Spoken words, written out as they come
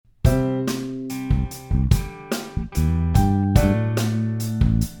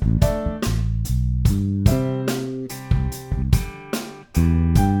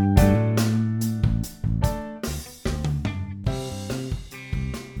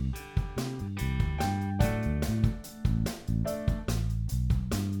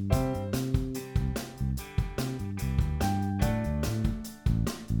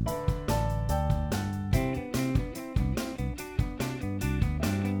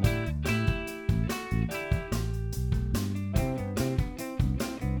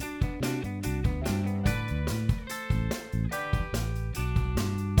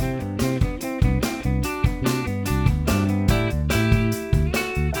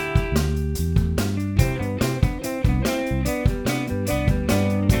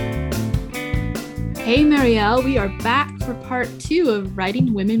Hey, Marielle, we are back for part 2 of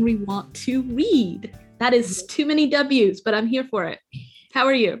Writing Women We Want to Read. That is too many W's, but I'm here for it. How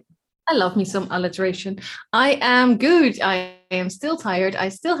are you? I love me some alliteration. I am good. I am still tired. I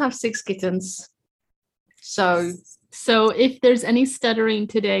still have 6 kittens. So if there's any stuttering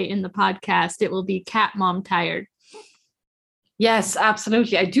today in the podcast, it will be cat mom tired. Yes,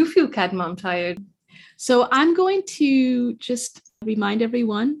 absolutely. I do feel cat mom tired. So I'm going to just remind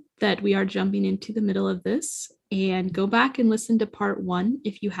everyone that we are jumping into the middle of this, and go back and listen to part 1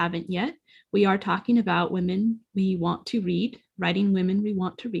 if you haven't yet. We are talking about women we want to read, writing women we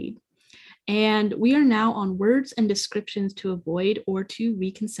want to read. And we are now on words and descriptions to avoid or to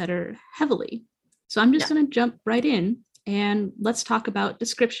reconsider heavily. So I'm just going to jump right in and let's talk about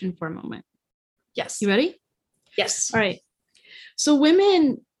description for a moment. Yes. You ready? Yes. All right. So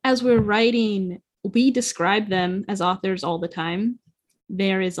women, as we're writing, we describe them as authors all the time.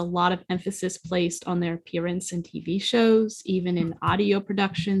 There is a lot of emphasis placed on their appearance in TV shows, even in audio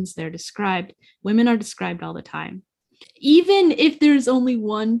productions, they're described. Women are described all the time. Even if there's only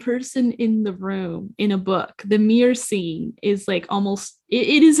one person in the room in a book, the mirror scene is like almost,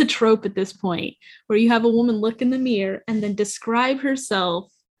 it is a trope at this point, where you have a woman look in the mirror and then describe herself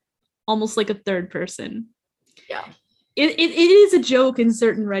almost like a third person. Yeah. It is a joke in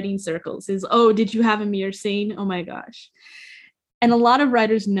certain writing circles is, oh, did you have a mirror scene? Oh my gosh. And a lot of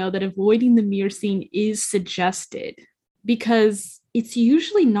writers know that avoiding the mirror scene is suggested because it's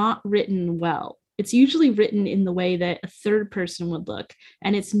usually not written well. It's usually written in the way that a third person would look.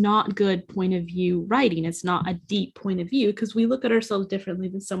 And it's not good point of view writing. It's not a deep point of view because we look at ourselves differently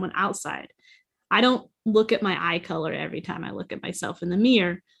than someone outside. I don't look at my eye color every time I look at myself in the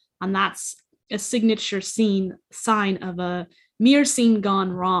mirror. And that's a signature sign of a mirror scene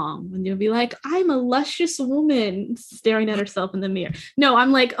gone wrong, when you'll be like, I'm a luscious woman staring at herself in the mirror. No,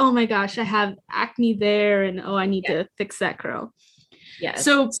 I'm like, oh my gosh, I have acne there, and oh, I need to fix that curl. Yeah.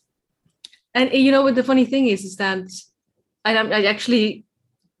 So, and you know what the funny thing is that I actually,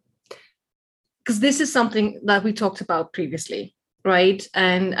 because this is something that we talked about previously, right?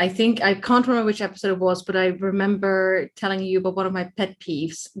 And I think I can't remember which episode it was, but I remember telling you about one of my pet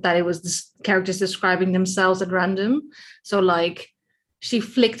peeves, that it was this characters describing themselves at random. So like, she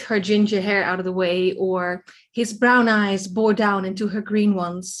flicked her ginger hair out of the way, or his brown eyes bore down into her green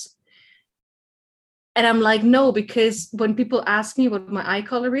ones. And I'm like, no, because when people ask me what my eye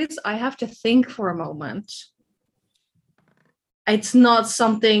color is, I have to think for a moment. It's not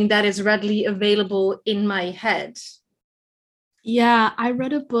something that is readily available in my head. Yeah, I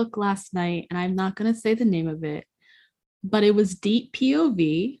read a book last night, and I'm not going to say the name of it, but it was deep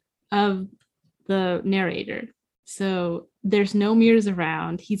POV of the narrator. So there's no mirrors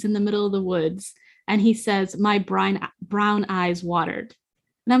around. He's in the middle of the woods, and he says, my brown eyes watered.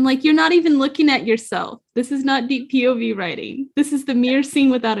 And I'm like, you're not even looking at yourself. This is not deep POV writing. This is the mirror scene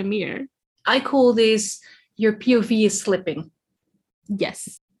without a mirror. I call this, your POV is slipping.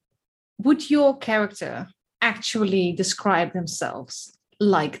 Yes. Would your character actually describe themselves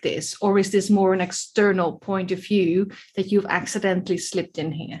like this, or is this more an external point of view that you've accidentally slipped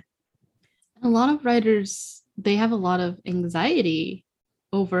in here? A lot of writers, they have a lot of anxiety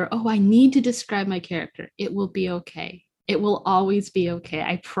over, oh, I need to describe my character. It will be okay. It will always be okay.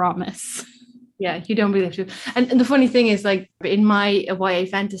 I promise. Yeah, you don't really have to. And the funny thing is, like in my YA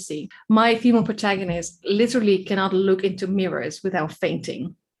fantasy, my female protagonist literally cannot look into mirrors without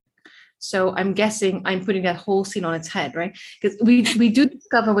fainting. So I'm guessing I'm putting that whole scene on its head, right? Because we do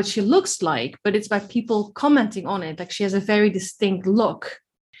discover what she looks like, but it's by people commenting on it. Like, she has a very distinct look.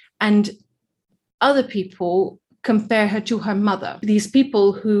 And other people compare her to her mother. These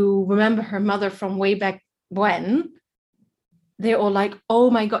people who remember her mother from way back when, they're all like,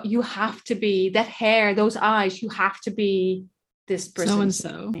 oh my God, you have to be that hair, those eyes, you have to be this person.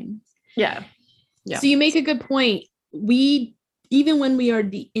 So-and-so. Yeah. So you make a good point. Even when we are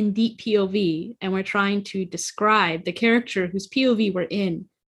in deep POV and we're trying to describe the character whose POV we're in,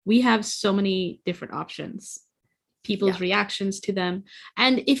 we have so many different options, people's reactions to them.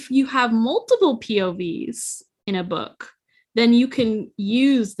 And if you have multiple POVs in a book, then you can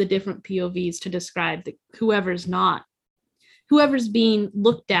use the different POVs to describe whoever's being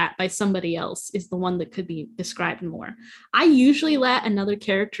looked at by somebody else is the one that could be described more. I usually let another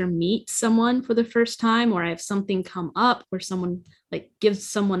character meet someone for the first time, or I have something come up where someone like gives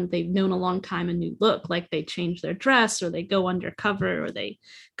someone they've known a long time a new look, like they change their dress, or they go undercover, or they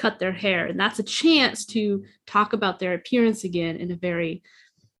cut their hair. And that's a chance to talk about their appearance again in a very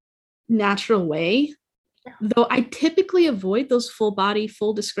natural way. Though I typically avoid those full body,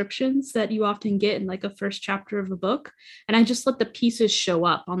 full descriptions that you often get in like a first chapter of a book. And I just let the pieces show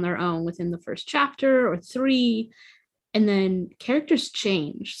up on their own within the first chapter or three. And then characters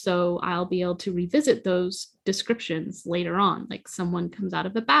change. So I'll be able to revisit those descriptions later on. Like someone comes out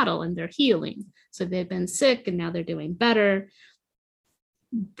of a battle and they're healing. So they've been sick and now they're doing better.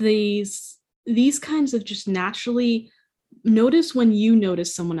 These kinds of just naturally notice when you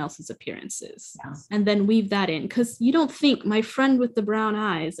notice someone else's appearances, and then weave that in, because you don't think my friend with the brown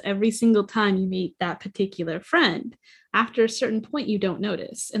eyes every single time you meet that particular friend. After a certain point, you don't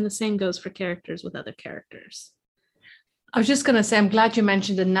notice. And the same goes for characters with other characters. I was just going to say, I'm glad you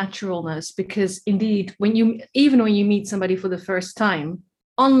mentioned the naturalness, because indeed, even when you meet somebody for the first time,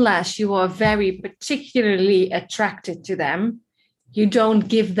 unless you are very particularly attracted to them, you don't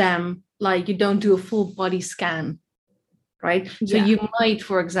give them, like, you don't do a full body scan, right? So you might,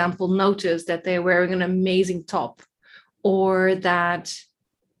 for example, notice that they're wearing an amazing top, or that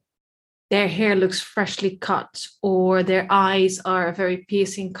their hair looks freshly cut, or their eyes are a very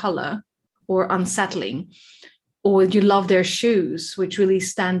piercing color or unsettling, or you love their shoes, which really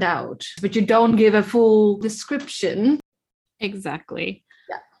stand out, but you don't give a full description. Exactly.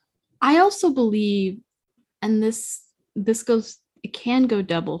 Yeah. I also believe, and this goes, it can go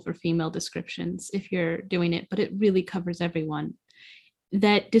double for female descriptions if you're doing it, but it really covers everyone,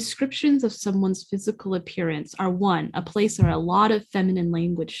 that descriptions of someone's physical appearance are a place where a lot of feminine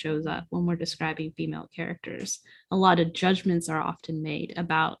language shows up when we're describing female characters. A lot of judgments are often made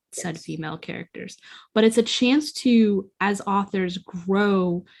about said female characters, but it's a chance to, as authors,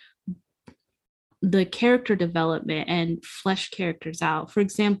 grow the character development and flesh characters out. For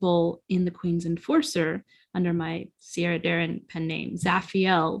example, in The Queen's Enforcer, under my Sierra Darren pen name,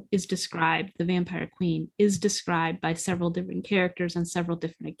 Zaphiel is described, the vampire queen is described by several different characters on several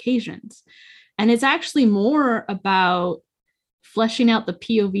different occasions. And it's actually more about fleshing out the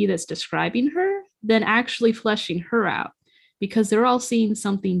POV that's describing her than actually fleshing her out, because they're all seeing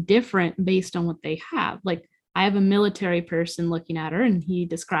something different based on what they have. Like, I have a military person looking at her, and he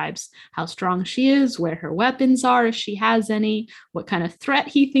describes how strong she is, where her weapons are, if she has any, what kind of threat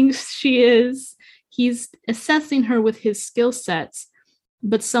he thinks she is. He's assessing her with his skill sets.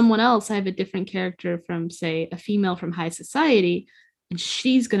 But someone else, I have a different character from, say, a female from high society, and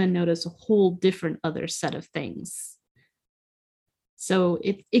she's going to notice a whole different other set of things. So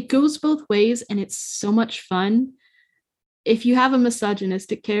it goes both ways, and it's so much fun. If you have a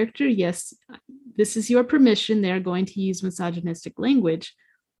misogynistic character, yes, this is your permission. They're going to use misogynistic language.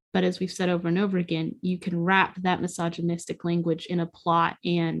 But as we've said over and over again, you can wrap that misogynistic language in a plot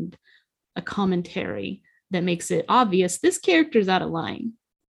and a commentary that makes it obvious this character's out of line.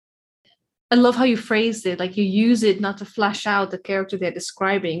 I love how you phrased it. Like, you use it not to flash out the character they're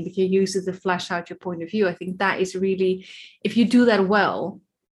describing, but you use it to flash out your point of view. I think that is really, if you do that well,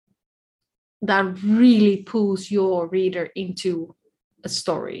 that really pulls your reader into a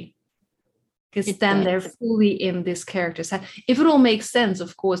story, because then they're fully in this character's head. If it all makes sense,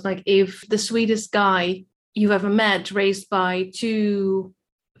 of course, like if the sweetest guy you've ever met, raised by two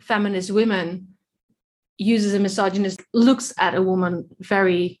feminist women, uses a misogynist, looks at a woman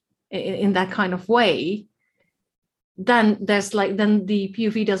very in that kind of way, then then the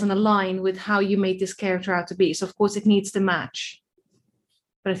POV doesn't align with how you made this character out to be. So of course it needs to match.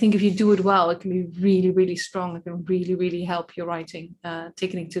 But I think if you do it well, it can be really, really strong. It can really, really help your writing,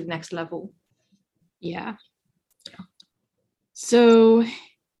 taking it to the next level. Yeah. So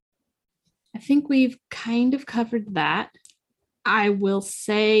I think we've kind of covered that. I will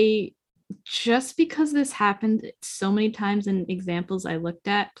say, just because this happened so many times in examples I looked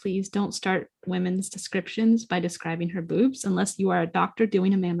at, please don't start women's descriptions by describing her boobs unless you are a doctor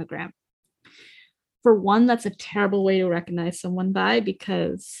doing a mammogram. For one, that's a terrible way to recognize someone by,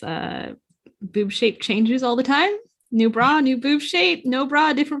 because boob shape changes all the time. New bra, new boob shape, no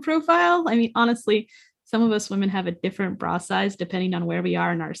bra, different profile. I mean, honestly, some of us women have a different bra size depending on where we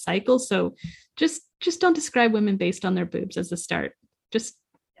are in our cycle. So just don't describe women based on their boobs as a start. Just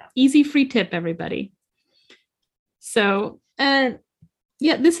easy free tip, everybody. So, yeah,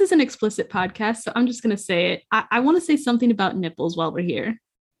 this is an explicit podcast, so I'm just going to say it. I want to say something about nipples while we're here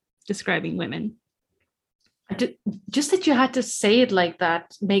describing women. Just that you had to say it like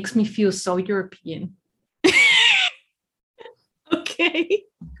that makes me feel so European. Okay.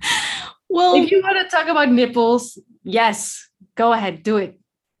 Well, if you want to talk about nipples, yes, go ahead, do it.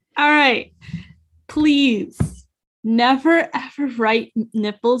 All right. Please never ever write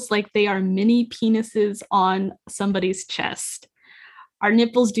nipples like they are mini penises on somebody's chest. Our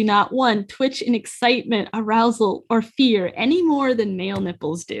nipples do not, one, twitch in excitement, arousal, or fear any more than male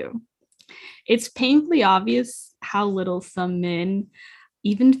nipples do. It's painfully obvious how little some men,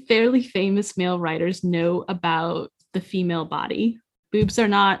 even fairly famous male writers, know about the female body. Boobs are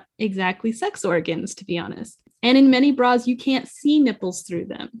not exactly sex organs, to be honest. And in many bras, you can't see nipples through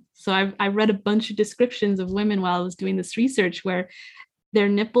them. So I read a bunch of descriptions of women while I was doing this research where their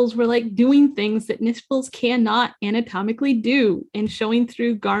nipples were like doing things that nipples cannot anatomically do and showing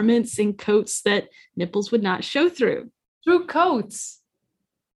through garments and coats that nipples would not show through. Through coats.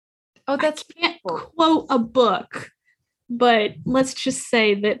 Oh, that's I can't quote a book, but let's just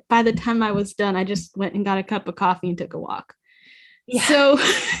say that by the time I was done, I just went and got a cup of coffee and took a walk. Yeah. So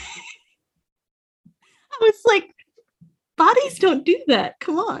I was like, bodies don't do that.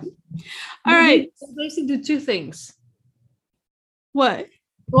 Come on. All right. They basically do two things. What?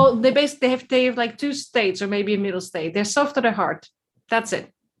 Well, they have like two states or maybe a middle state. They're soft or they're hard. That's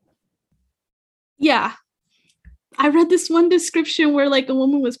it. Yeah. I read this one description where like a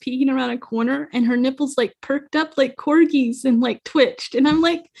woman was peeking around a corner and her nipples like perked up like corgis and like twitched. And I'm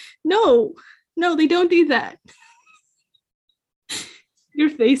like, no, they don't do that. Your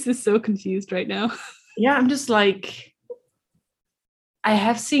face is so confused right now. Yeah, I'm just like, I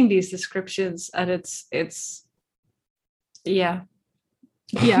have seen these descriptions and it's yeah.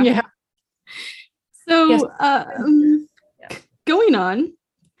 Yeah. So yes. Going on,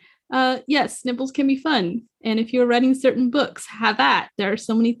 yes, nipples can be fun. And if you're writing certain books, have at. There are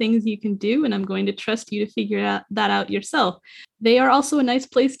so many things you can do, and I'm going to trust you to figure that out yourself. They are also a nice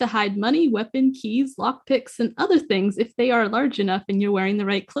place to hide money, weapon, keys, lockpicks, and other things if they are large enough and you're wearing the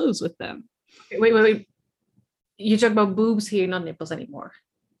right clothes with them. Wait. You talk about boobs here, not nipples anymore.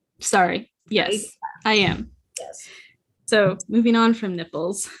 Sorry. Yes, I am. Yes. So moving on from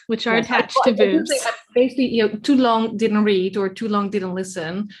nipples, which are attached to boobs. Basically, too long didn't read or too long didn't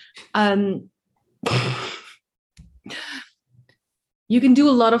listen. You can do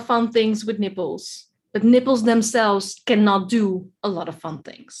a lot of fun things with nipples, but nipples themselves cannot do a lot of fun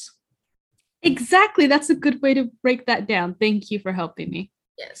things. Exactly. That's a good way to break that down. Thank you for helping me.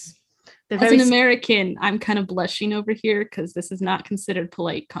 Yes. As an American, I'm kind of blushing over here because this is not considered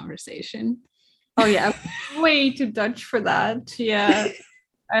polite conversation. Oh, yeah. I'm way too Dutch for that. Yeah.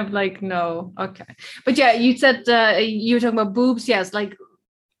 I'm like, no. Okay. But yeah, you said you were talking about boobs. Yes. Like,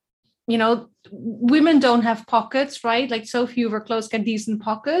 women don't have pockets, right? Like so few of our clothes get decent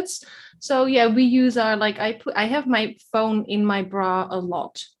pockets. So yeah, we use our, like, I have my phone in my bra a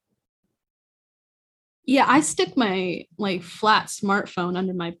lot. Yeah, I stick my like flat smartphone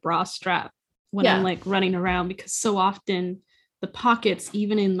under my bra strap when I'm like running around because so often the pockets,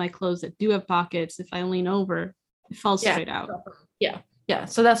 even in my clothes that do have pockets, if I lean over, it falls straight out. Yeah.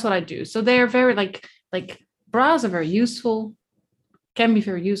 So that's what I do. So they're very like bras are very useful, can be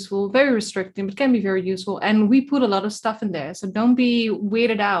very useful, very restricting, but can be very useful. And we put a lot of stuff in there. So don't be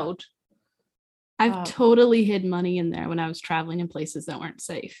weirded out. I've totally hid money in there when I was traveling in places that weren't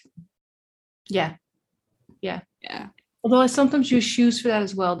safe. Yeah. Although I sometimes use shoes for that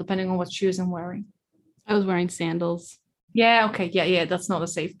as well, depending on what shoes I'm wearing. I was wearing sandals. Yeah. Okay. Yeah. That's not a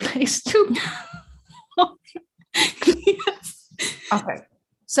safe place too. Yes. Okay.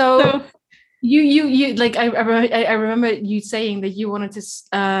 So you like I remember you saying that you wanted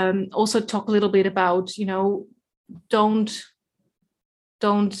to also talk a little bit about don't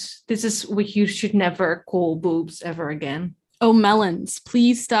this is what you should never call boobs ever again. Oh, melons.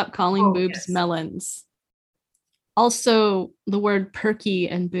 Please stop calling boobs melons. Also, the word perky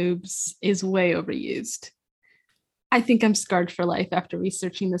and boobs is way overused. I think I'm scarred for life after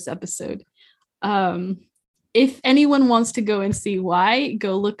researching this episode. If anyone wants to go and see why,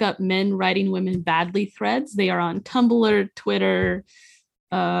 go look up men writing women badly threads. They are on Tumblr, Twitter,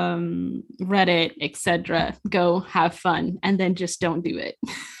 Reddit, etc. Go have fun and then just don't do it.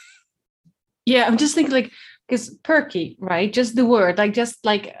 Yeah, I'm just thinking because perky, right? Just the word, just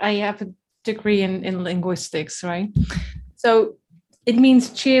like I have a degree in linguistics, right? So it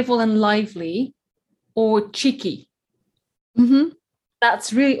means cheerful and lively or cheeky. Mm-hmm.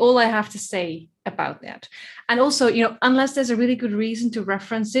 That's really all I have to say about that. And also, unless there's a really good reason to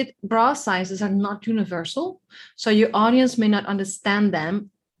reference it, bra sizes are not universal. So your audience may not understand them.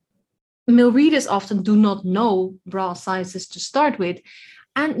 Male readers often do not know bra sizes to start with.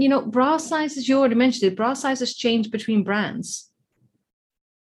 And, bra sizes, you already mentioned it, bra sizes change between brands.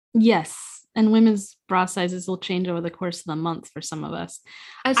 Yes. And women's bra sizes will change over the course of the month for some of us.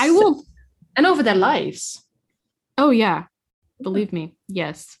 And over their lives. Oh, yeah. Believe me.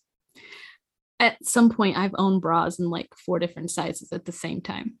 Yes. At some point, I've owned bras in 4 different sizes at the same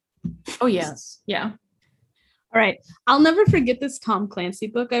time. Oh, yes. Yeah. All right. I'll never forget this Tom Clancy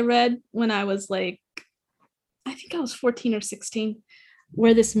book I read when I was I think I was 14 or 16.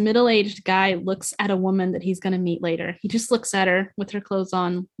 where this middle-aged guy looks at a woman that he's going to meet later. He just looks at her with her clothes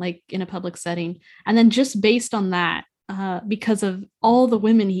on, like in a public setting. And then just based on that, because of all the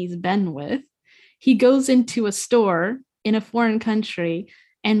women he's been with, he goes into a store in a foreign country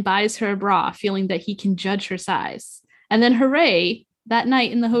and buys her a bra, feeling that he can judge her size. And then hooray, that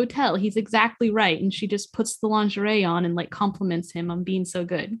night in the hotel, he's exactly right. And she just puts the lingerie on and like compliments him on being so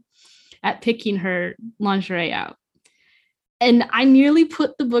good at picking her lingerie out. And I nearly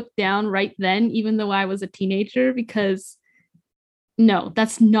put the book down right then, even though I was a teenager, because no,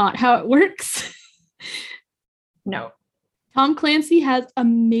 that's not how it works. No. Tom Clancy has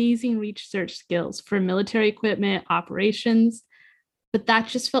amazing research skills for military equipment, operations, but that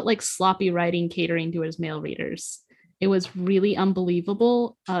just felt like sloppy writing catering to his male readers. It was really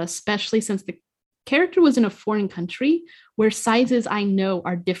unbelievable, especially since the character was in a foreign country where sizes I know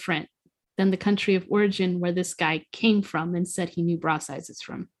are different than the country of origin where this guy came from and said he knew bra sizes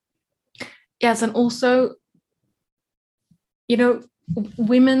from. Yes, and also,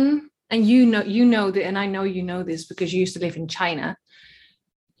 women, and and I know you know this because you used to live in China.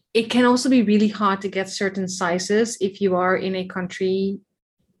 It can also be really hard to get certain sizes if you are in a country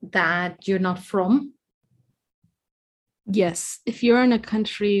that you're not from. Yes, if you're in a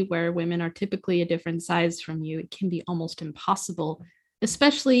country where women are typically a different size from you, it can be almost impossible,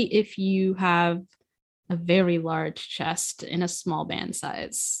 especially if you have a very large chest in a small band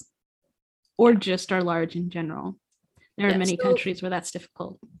size, or just are large in general. There are many countries where that's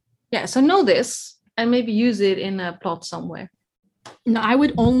difficult. Yeah, so know this and maybe use it in a plot somewhere. No, I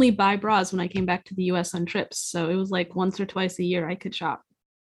would only buy bras when I came back to the US on trips. So it was like once or twice a year I could shop.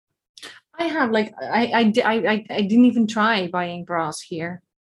 I have I didn't even try buying bras here.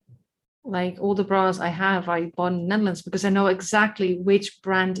 Like all the bras I bought in the Netherlands because I know exactly which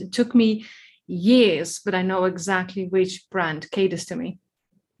brand. It took me years, but I know exactly which brand caters to me.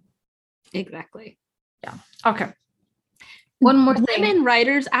 Exactly. Yeah. Okay. One more thing. Women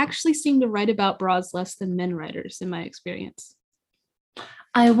writers actually seem to write about bras less than men writers, in my experience.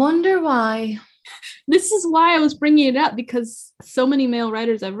 I wonder why. This is why I was bringing it up, because so many male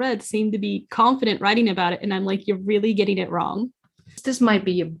writers I've read seem to be confident writing about it. And I'm like, you're really getting it wrong. This might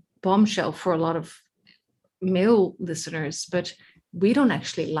be a bombshell for a lot of male listeners, but we don't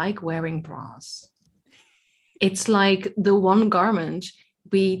actually like wearing bras. It's like the one garment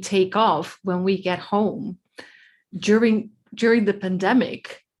we take off when we get home. During the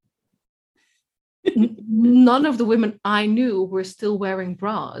pandemic, none of the women I knew were still wearing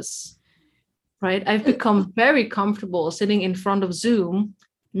bras, right? I've become very comfortable sitting in front of Zoom,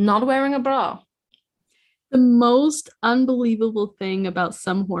 not wearing a bra. The most unbelievable thing about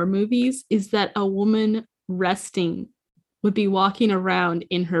some horror movies is that a woman resting would be walking around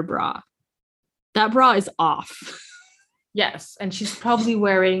in her bra. That bra is off. Yes, and she's probably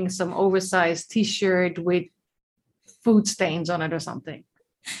wearing some oversized t-shirt with food stains on it or something.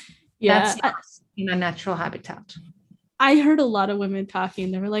 Yeah. That's in a natural habitat. I heard a lot of women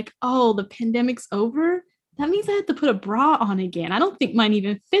talking. They were like, oh, the pandemic's over? That means I have to put a bra on again. I don't think mine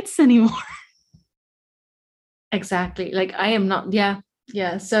even fits anymore. Exactly. Like I am not.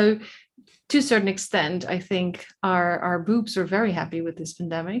 Yeah. So to a certain extent, I think our boobs are very happy with this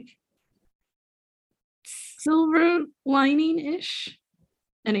pandemic. Silver lining-ish.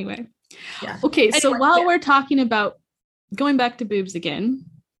 Anyway. Yeah. Okay, so while we're talking about going back to boobs again,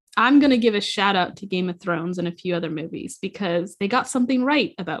 I'm going to give a shout out to Game of Thrones and a few other movies because they got something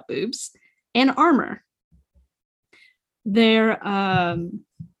right about boobs and armor. Their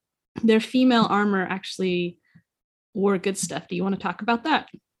female armor actually wore good stuff. Do you want to talk about that?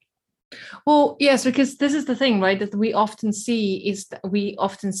 Well, yes, because this is the thing, right? That we often see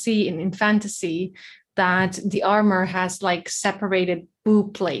in fantasy that the armor has like separated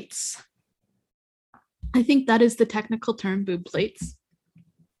boob plates. I think that is the technical term, boob plates.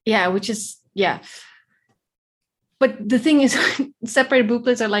 Yeah, which is, yeah. But the thing is, separated boob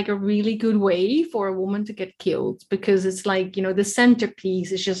plates are like a really good way for a woman to get killed because it's like, the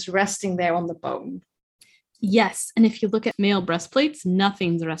centerpiece is just resting there on the bone. Yes. And if you look at male breastplates,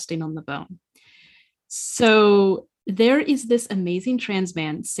 nothing's resting on the bone. So there is this amazing trans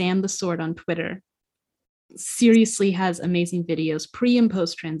man, Sam the Sword on Twitter. Seriously has amazing videos pre and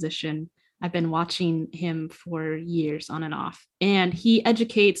post transition. I've been watching him for years on and off. And he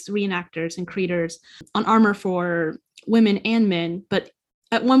educates reenactors and creators on armor for women and men. But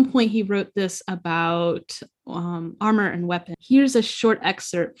at one point, he wrote this about armor and weapons. Here's a short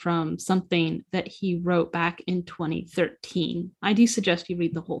excerpt from something that he wrote back in 2013. I do suggest you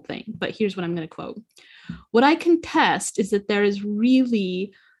read the whole thing, but here's what I'm going to quote. What I contest is that there is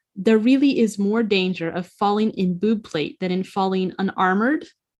really there really is more danger of falling in boob plate than in falling unarmored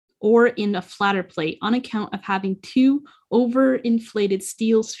or in a flatter plate on account of having two overinflated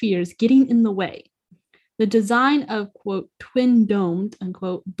steel spheres getting in the way. The design of, quote, twin-domed,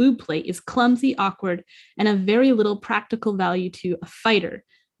 unquote, boob plate is clumsy, awkward, and of very little practical value to a fighter.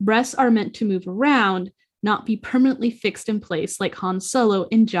 Breasts are meant to move around, not be permanently fixed in place like Han Solo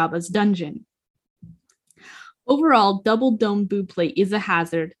in Jabba's dungeon. Overall, double-domed boob plate is a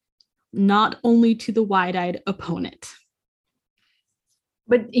hazard, not only to the wide-eyed opponent.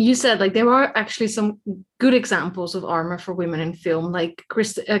 But you said like there are actually some good examples of armor for women in film, like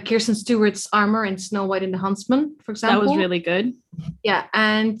Kirsten Stewart's armor in Snow White and the Huntsman, for example. That was really good. Yeah,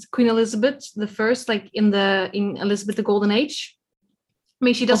 and Queen Elizabeth the First, like in Elizabeth the Golden Age. I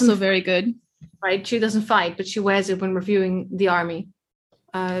mean, she doesn't also very good, right? She doesn't fight, but she wears it when reviewing the army,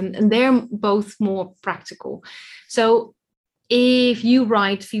 and they're both more practical. So, if you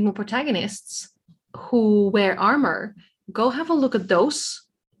write female protagonists who wear armor, go have a look at those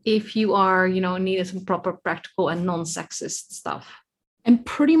if you are, needing some proper practical and non-sexist stuff. And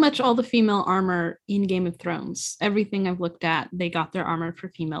pretty much all the female armor in Game of Thrones, everything I've looked at, they got their armor for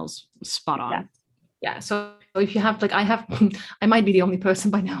females spot on. Yeah. So if you have, I might be the only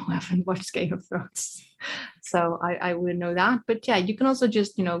person by now who haven't watched Game of Thrones. So I wouldn't know that. But yeah, you can also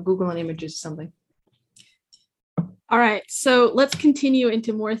just, Google an image or something. All right. So let's continue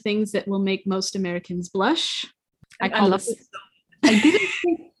into more things that will make most Americans blush. I love this.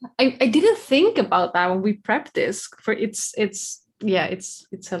 I didn't think about that when we prepped this. For it's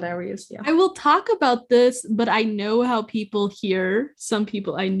hilarious. Yeah, I will talk about this, but I know how people here, some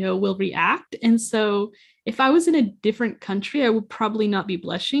people I know will react, and so if I was in a different country, I would probably not be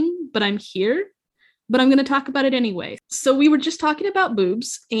blushing. But I'm here, but I'm going to talk about it anyway. So we were just talking about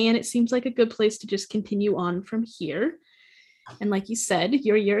boobs, and it seems like a good place to just continue on from here. And like you said,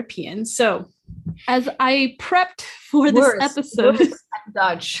 you're European, so as I prepped for this episode,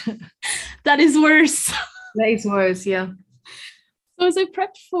 Dutch. That is worse. That is worse, yeah. So as I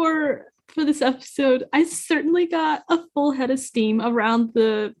prepped for this episode, I certainly got a full head of steam around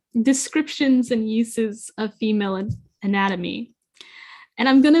the descriptions and uses of female anatomy. And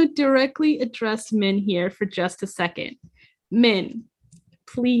I'm going to directly address men here for just a second. Men,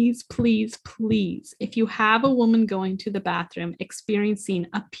 please, please, please, if you have a woman going to the bathroom experiencing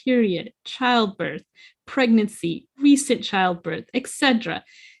a period, childbirth, pregnancy, recent childbirth, etc.,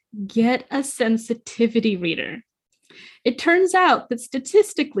 get a sensitivity reader. It turns out that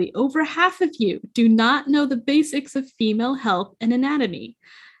statistically, over half of you do not know the basics of female health and anatomy.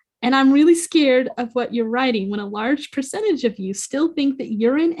 And I'm really scared of what you're writing when a large percentage of you still think that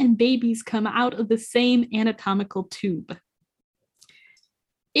urine and babies come out of the same anatomical tube.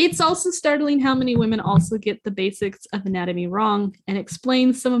 It's also startling how many women also get the basics of anatomy wrong, and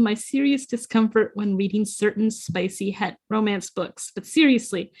explains some of my serious discomfort when reading certain spicy romance books. But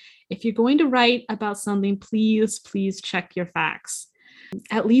seriously, if you're going to write about something, please check your facts.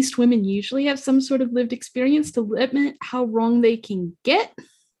 At least women usually have some sort of lived experience to limit how wrong they can get,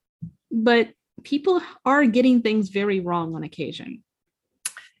 but people are getting things very wrong on occasion.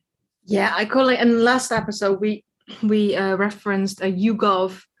 Yeah, I call it in the last episode, we referenced a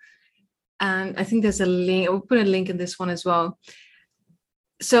YouGov, and I think there's a link. We'll put a link in this one as well.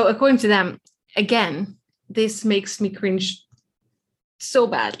 So according to them, again, this makes me cringe so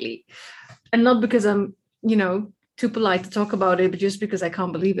badly, and not because I'm, too polite to talk about it, but just because I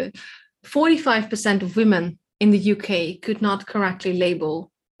can't believe it. 45% of women in the UK could not correctly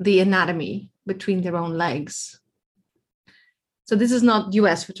label the anatomy between their own legs. So this is not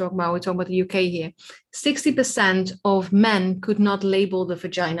US we're talking about the UK here. 60% of men could not label the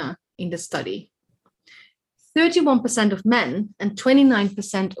vagina in the study. 31% of men and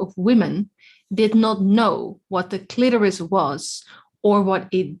 29% of women did not know what the clitoris was or what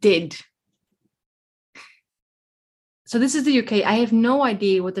it did. So this is the UK. I have no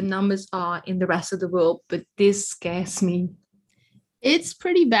idea what the numbers are in the rest of the world, but this scares me. It's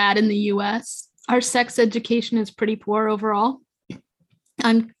pretty bad in the US. Our sex education is pretty poor overall.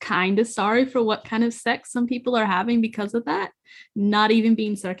 I'm kind of sorry for what kind of sex some people are having because of that. Not even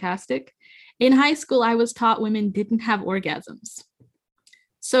being sarcastic. In high school, I was taught women didn't have orgasms.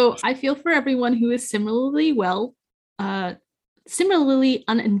 So I feel for everyone who is similarly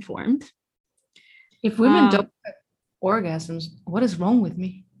uninformed. If women don't have orgasms, what is wrong with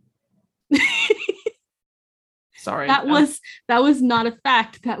me? Sorry. That was not a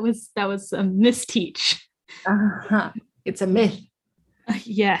fact. That was a misteach. It's a myth.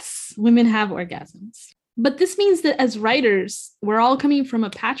 Yes, women have orgasms. But this means that as writers, we're all coming from a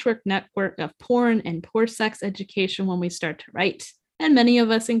patchwork network of porn and poor sex education when we start to write. and many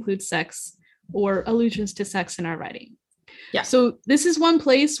of us include sex or allusions to sex in our writing. Yeah. So this is one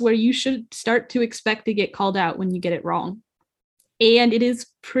place where you should start to expect to get called out when you get it wrong. And it is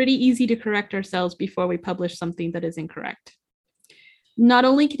pretty easy to correct ourselves before we publish something that is incorrect. Not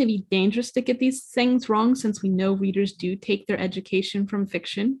only can it be dangerous to get these things wrong, since we know readers do take their education from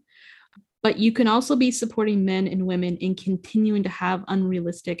fiction, but you can also be supporting men and women in continuing to have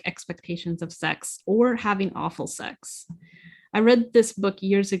unrealistic expectations of sex or having awful sex. I read this book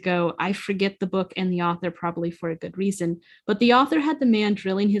years ago. I forget the book and the author, probably for a good reason, but the author had the man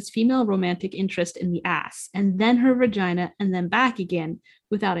drilling his female romantic interest in the ass and then her vagina and then back again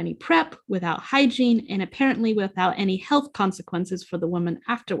without any prep, without hygiene, and apparently without any health consequences for the woman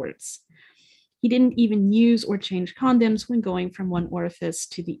afterwards. He didn't even use or change condoms when going from one orifice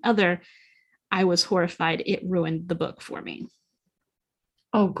to the other. I was horrified. It ruined the book for me.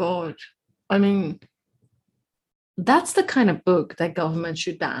 Oh, God. I mean, that's the kind of book that government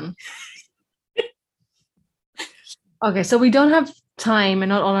should ban. Okay, so we don't have time, and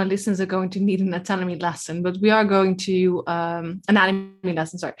not all our listeners are going to need an anatomy lesson, but we are going to anatomy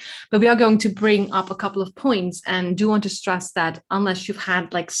lesson, sorry. But we are going to bring up a couple of points, and do want to stress that unless you've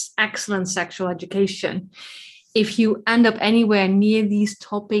had like excellent sexual education, if you end up anywhere near these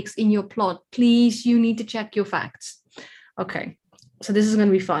topics in your plot, please, you need to check your facts. Okay, so this is going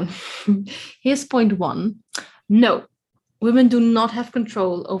to be fun. Here's point 1. No, women do not have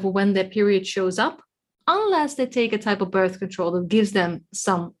control over when their period shows up unless they take a type of birth control that gives them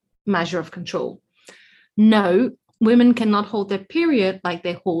some measure of control. No, women cannot hold their period like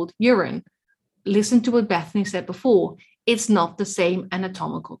they hold urine. Listen to what Bethany said before. It's not the same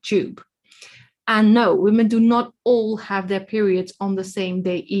anatomical tube. And no, women do not all have their periods on the same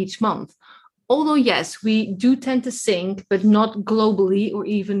day each month. Although, yes, we do tend to sync, but not globally or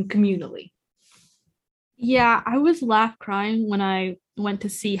even communally. Yeah, I was laugh crying when I went to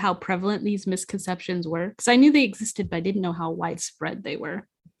see how prevalent these misconceptions were, because I knew they existed, but I didn't know how widespread they were.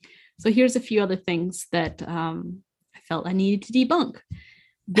 So here's a few other things that I felt I needed to debunk.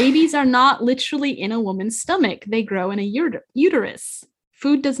 Babies are not literally in a woman's stomach. They grow in a uterus.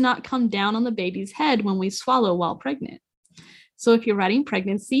 Food does not come down on the baby's head when we swallow while pregnant. So if you're writing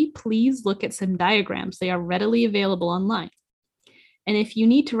pregnancy, please look at some diagrams. They are readily available online. And if you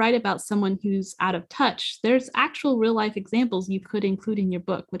need to write about someone who's out of touch, there's actual real life examples you could include in your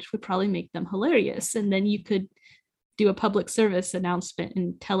book, which would probably make them hilarious. And then you could do a public service announcement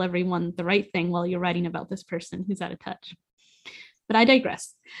and tell everyone the right thing while you're writing about this person who's out of touch. But I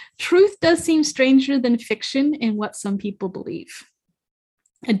digress. Truth does seem stranger than fiction in what some people believe.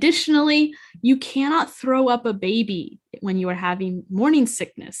 Additionally, you cannot throw up a baby when you are having morning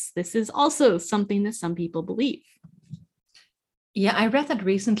sickness. This is also something that some people believe. Yeah, I read that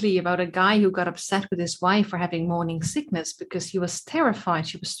recently about a guy who got upset with his wife for having morning sickness because he was terrified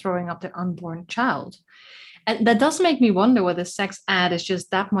she was throwing up their unborn child. And that does make me wonder whether sex ed is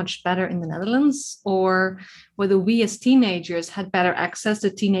just that much better in the Netherlands, or whether we as teenagers had better access to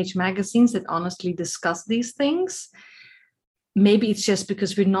teenage magazines that honestly discuss these things. Maybe it's just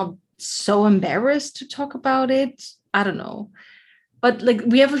because we're not so embarrassed to talk about it. I don't know. But like,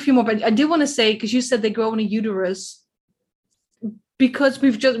 we have a few more, but I do want to say, because you said they grow in a uterus, because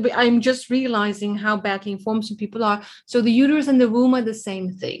I'm just realizing how badly informed some people are. So the uterus and the womb are the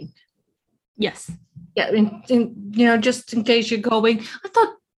same thing. Yes. Yeah. Just in case you're going, I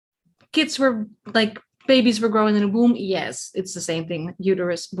thought kids were like, babies were growing in the womb. Yes, it's the same thing.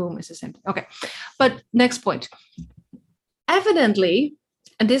 Uterus, womb is the same thing. Okay. But next point. Evidently,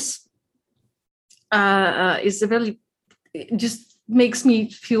 and this is a really, it just makes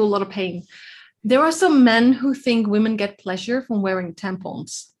me feel a lot of pain. There are some men who think women get pleasure from wearing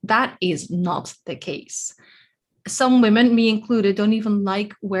tampons. That is not the case. Some women, me included, don't even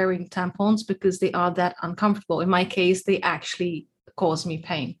like wearing tampons because they are that uncomfortable. In my case, they actually cause me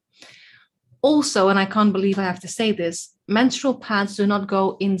pain. Also, and I can't believe I have to say this, menstrual pads do not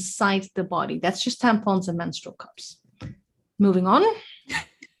go inside the body. That's just tampons and menstrual cups. Moving on.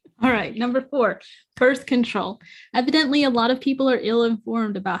 All right, number 4, birth control. Evidently, a lot of people are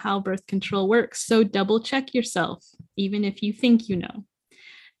ill-informed about how birth control works, so double check yourself, even if you think you know.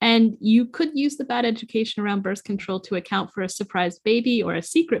 And you could use the bad education around birth control to account for a surprise baby or a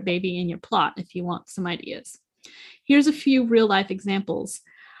secret baby in your plot if you want some ideas. Here's a few real-life examples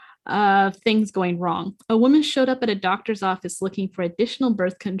of things going wrong. A woman showed up at a doctor's office looking for additional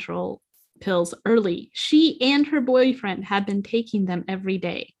birth control pills early. She and her boyfriend had been taking them every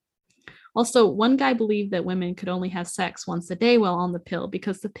day. Also, one guy believed that women could only have sex once a day while on the pill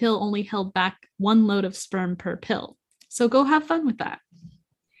because the pill only held back 1 load of sperm per pill. So go have fun with that.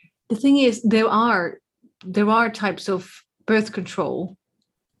 The thing is, there are types of birth control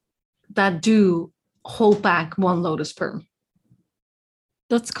that do hold back one load of sperm.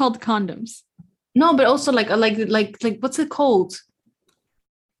 That's called condoms. No, but also like what's it called?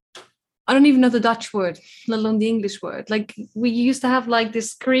 I don't even know the Dutch word, let alone the English word. Like we used to have like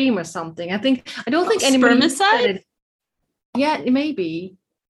this cream or something. I don't think anybody said spermicide? it. Yeah, maybe.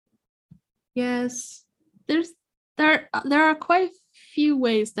 Yes. There are quite a few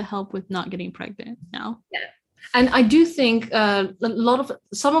ways to help with not getting pregnant now. Yeah. And I do think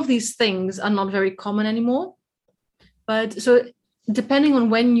some of these things are not very common anymore. But so depending on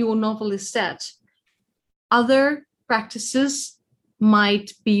when your novel is set, other practices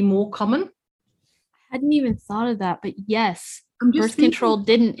might be more common. I hadn't even thought of that, but yes, birth control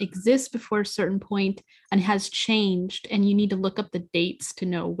didn't exist before a certain point and has changed, and you need to look up the dates to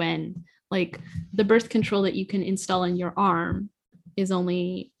know when. Like the birth control that you can install in your arm is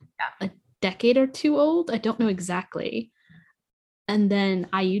only a decade or two old. I don't know exactly. And then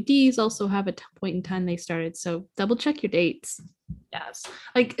IUDs also have a point in time they started. So double check your dates. Yes.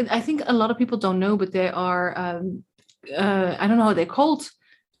 Like I think a lot of people don't know, but there are, I don't know how they're called,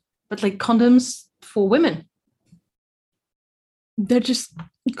 but like condoms for women. They're just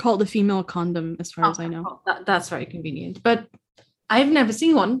called a female condom as far as I know. That's very convenient. But I've never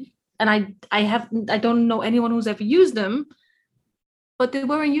seen one. And I don't know anyone who's ever used them, but they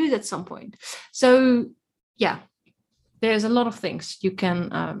were in use at some point. So yeah, there's a lot of things you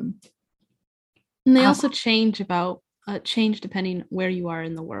can. And they also change depending where you are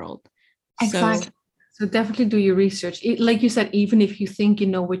in the world. Exactly. So definitely do your research. Like you said, even if you think you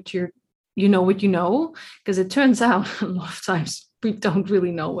know what you know, because it turns out a lot of times we don't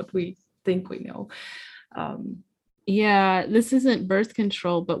really know what we think we know. Yeah, this isn't birth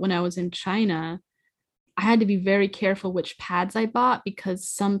control, but when I was in China, I had to be very careful which pads I bought because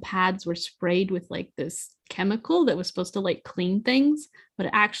some pads were sprayed with like this chemical that was supposed to like clean things, but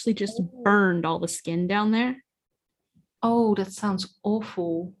it actually just burned all the skin down there. Oh, that sounds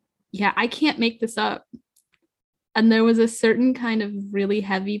awful. Yeah, I can't make this up. And there was a certain kind of really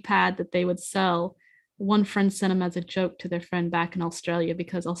heavy pad that they would sell. One friend sent them as a joke to their friend back in Australia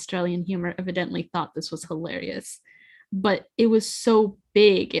because Australian humor evidently thought this was hilarious. But it was so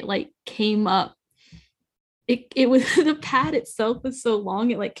big, it like came up. It was the pad itself was so long,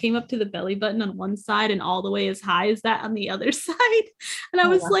 it like came up to the belly button on one side and all the way as high as that on the other side. And I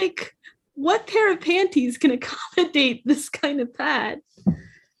was like, what pair of panties can accommodate this kind of pad?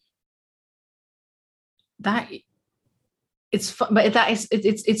 That it's fun, but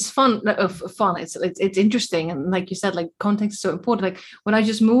it's fun. Fun. It's interesting, and like you said, like context is so important. Like when I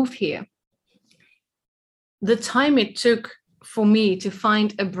just moved here, the time it took for me to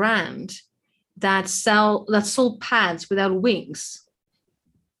find a brand that sold pads without wings,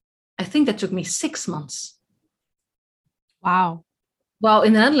 I think that took me 6 months. Wow. Well,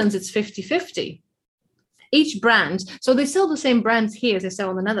 in the Netherlands, it's 50-50. Each brand, so they sell the same brands here as they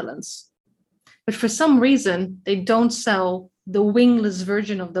sell in the Netherlands. But for some reason, they don't sell the wingless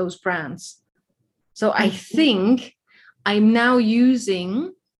version of those brands. So I think I'm now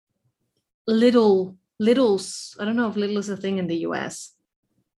using Little's. I don't know if Little is a thing in the US,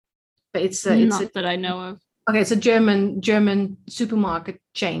 but it's not that I know of. Okay, it's a German supermarket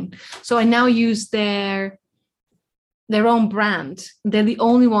chain. So I now use their own brand. They're the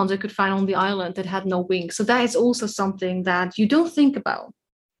only ones I could find on the island that had no wings. So that is also something that you don't think about.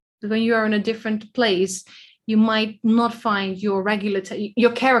 When you are in a different place, you might not find your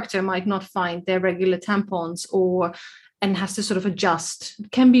character might not find their regular tampons and has to sort of adjust.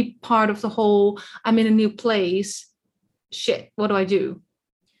 It can be part of the whole, I'm in a new place. Shit, what do I do?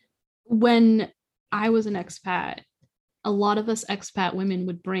 When I was an expat, a lot of us expat women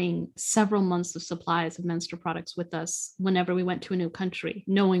would bring several months of supplies of menstrual products with us whenever we went to a new country,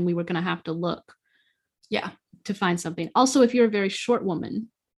 knowing we were going to have to look to find something. Also, if you're a very short woman,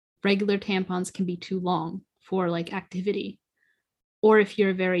 regular tampons can be too long for like activity. Or if you're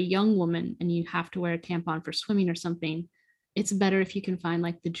a very young woman and you have to wear a tampon for swimming or something, it's better if you can find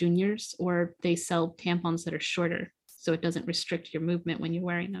like the juniors, or they sell tampons that are shorter so it doesn't restrict your movement when you're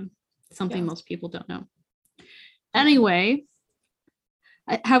wearing them. Something most people don't know. Anyway,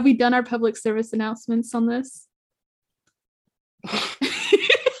 have we done our public service announcements on this?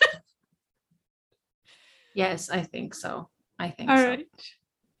 Yes, I think so. All right.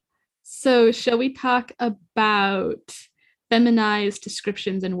 So shall we talk about feminized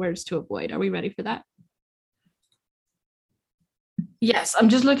descriptions and words to avoid? Are we ready for that? Yes, I'm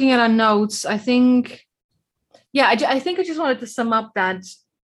just looking at our notes. I think I just wanted to sum up that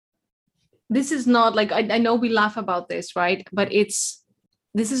this is not like, I know we laugh about this, right? But it's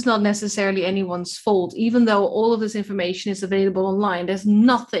this is not necessarily anyone's fault, even though all of this information is available online. There's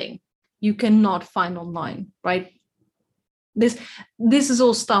nothing you cannot find online, right? This is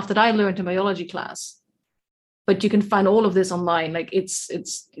all stuff that I learned in biology class, but you can find all of this online. Like it's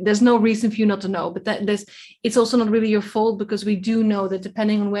there's no reason for you not to know, but it's also not really your fault, because we do know that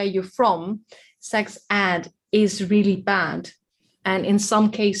depending on where you're from, sex ed is really bad, and in some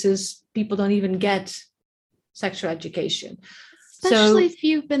cases people don't even get sexual education. Especially if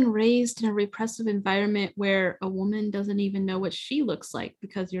you've been raised in a repressive environment where a woman doesn't even know what she looks like,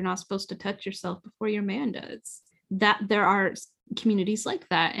 because you're not supposed to touch yourself before your man does. That there are communities like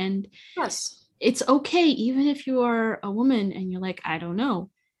that. And yes, it's okay, even if you are a woman and you're like, I don't know.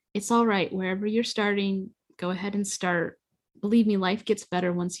 It's all right. Wherever you're starting, go ahead and start. Believe me, life gets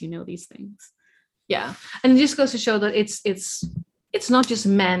better once you know these things. Yeah. And it just goes to show that it's not just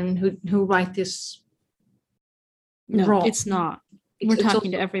men who write this. No, wrong. It's not. We're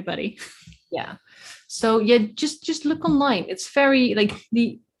talking to everybody. Yeah. So yeah, just look online. It's very like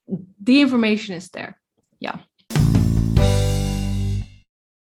the information is there. Yeah.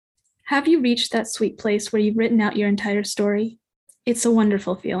 Have you reached that sweet place where you've written out your entire story? It's a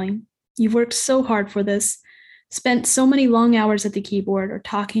wonderful feeling. You've worked so hard for this, spent so many long hours at the keyboard or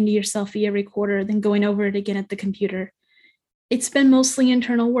talking to yourself via recorder, then going over it again at the computer. It's been mostly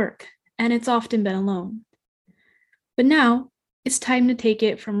internal work, and it's often been alone. But now, it's time to take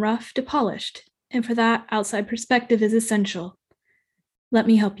it from rough to polished, and for that, outside perspective is essential. Let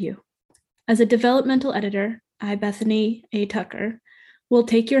me help you. As a developmental editor, I, Bethany A. Tucker, will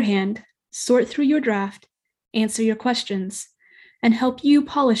take your hand, sort through your draft, answer your questions, and help you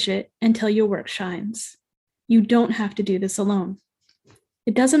polish it until your work shines. You don't have to do this alone.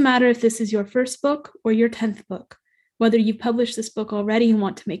 It doesn't matter if this is your first book or your 10th book, whether you've published this book already and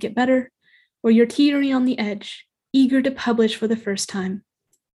want to make it better, or you're teetering on the edge, eager to publish for the first time.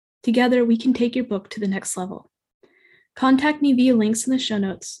 Together, we can take your book to the next level. Contact me via links in the show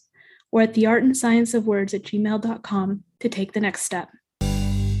notes or at theartandscienceofwords@gmail.com to take the next step.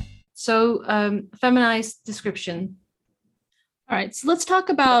 So, feminized description. All right, so let's talk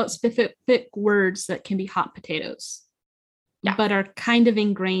about specific words that can be hot potatoes, but are kind of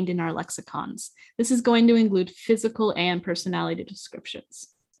ingrained in our lexicons. This is going to include physical and personality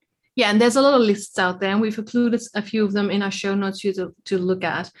descriptions. Yeah, and there's a lot of lists out there, and we've included a few of them in our show notes to look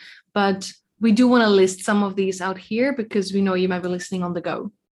at. But we do want to list some of these out here because we know you might be listening on the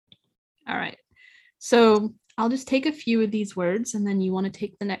go. All right. So I'll just take a few of these words, and then you want to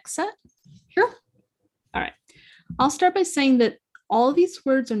take the next set? Sure. All right. I'll start by saying that all of these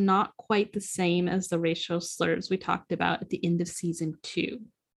words are not quite the same as the racial slurs we talked about at the end of season 2.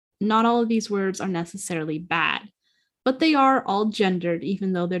 Not all of these words are necessarily bad, but they are all gendered,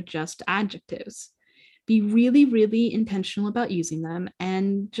 even though they're just adjectives. Be really, really intentional about using them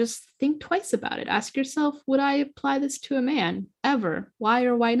and just think twice about it. Ask yourself, would I apply this to a man ever? Why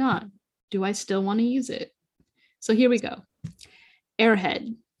or why not? Do I still want to use it? So here we go.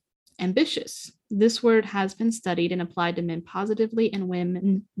 Airhead, ambitious. This word has been studied and applied to men positively and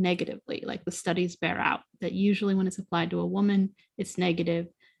women negatively. Like the studies bear out that usually when it's applied to a woman, it's negative.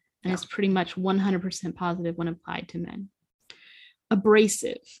 And it's pretty much 100% positive when applied to men.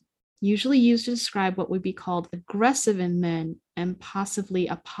 Abrasive, usually used to describe what would be called aggressive in men and possibly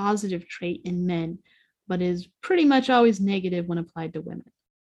a positive trait in men, but is pretty much always negative when applied to women.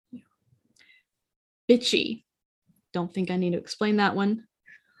 Bitchy, don't think I need to explain that one.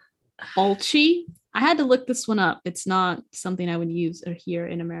 Bulchy, I had to look this one up. It's not something I would use or hear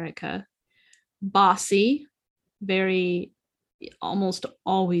in America. Bossy, very almost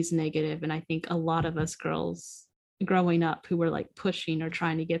always negative, and I think a lot of us girls growing up who were like pushing or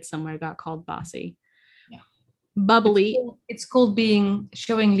trying to get somewhere got called bossy. Bubbly, it's called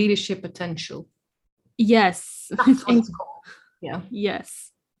showing leadership potential. Yes. That's what it's called. Yeah.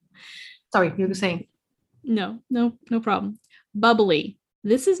 Yes. Sorry, you were saying. No problem. Bubbly,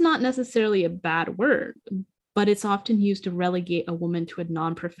 this is not necessarily a bad word, but it's often used to relegate a woman to a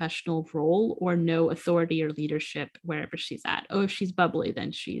non-professional role or no authority or leadership wherever she's at. Oh, if she's bubbly,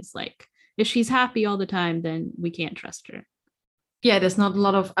 then she's like, if she's happy all the time, then we can't trust her. Yeah, there's not a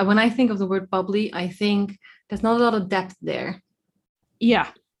lot of, when I think of the word bubbly, I think there's not a lot of depth there. Yeah.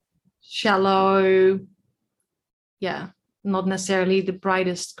 Shallow. Yeah, not necessarily the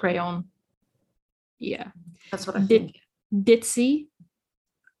brightest crayon. Yeah. That's what I think. Ditzy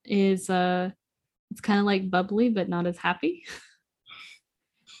is it's kind of like bubbly, but not as happy.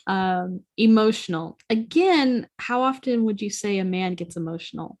 Emotional. Again, how often would you say a man gets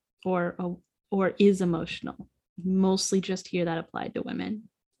emotional or is emotional? Mostly just hear that applied to women.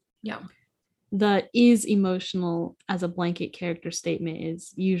 Yeah. The is emotional as a blanket character statement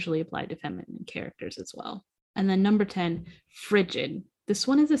is usually applied to feminine characters as well. And then number 10, frigid. This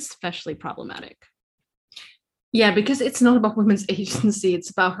one is especially problematic. Yeah, because it's not about women's agency. It's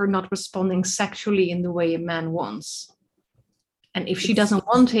about her not responding sexually in the way a man wants. And if she doesn't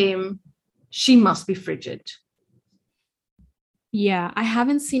want him, she must be frigid. Yeah, I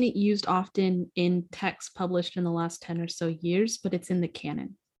haven't seen it used often in texts published in the last 10 or so years, but it's in the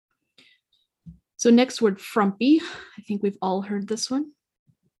canon. So next word, frumpy. I think we've all heard this one.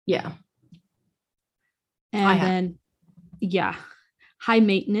 Yeah. And then, yeah, high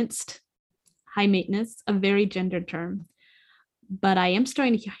maintenance, a very gendered term. But I am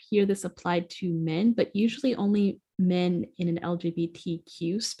starting to hear this applied to men, but usually only men in an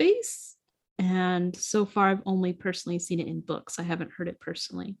LGBTQ space. And so far, I've only personally seen it in books. I haven't heard it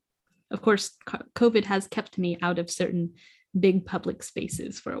personally. Of course, COVID has kept me out of certain big public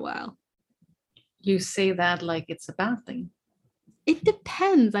spaces for a while. You say that like it's a bad thing. It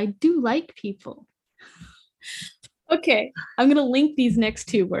depends. I do like people. Okay, I'm going to link these next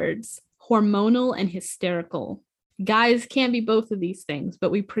two words, hormonal and hysterical. Guys can be both of these things, but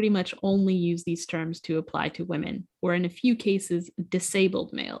we pretty much only use these terms to apply to women, or in a few cases,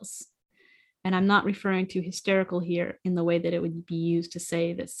 disabled males. And I'm not referring to hysterical here in the way that it would be used to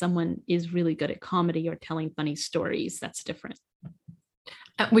say that someone is really good at comedy or telling funny stories. That's different.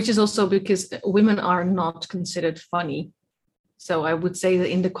 Which is also because women are not considered funny. So I would say that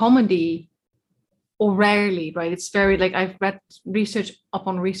in the comedy, or rarely, right? It's very like I've read research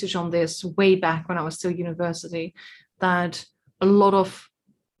upon research on this way back when I was still university, that a lot of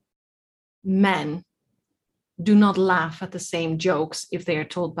men do not laugh at the same jokes if they are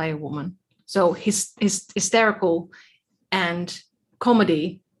told by a woman. So hysterical and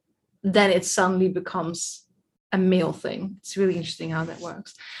comedy, then it suddenly becomes a male thing. It's really interesting how that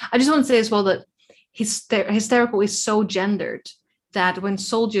works. I just want to say as well that hysterical is so gendered that when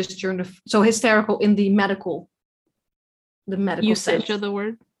soldiers so hysterical in the medical usage sense of the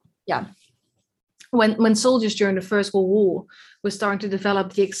word. Yeah. When soldiers during the First World War were starting to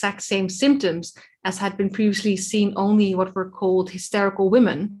develop the exact same symptoms as had been previously seen only what were called hysterical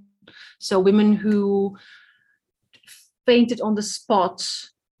women. So women who fainted on the spot,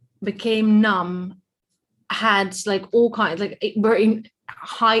 became numb, had like all kinds, like were in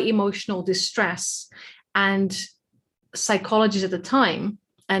high emotional distress, and psychologists at the time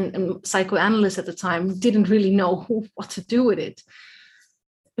and psychoanalysts at the time didn't really know what to do with it.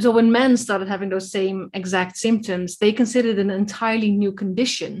 So when men started having those same exact symptoms, they considered an entirely new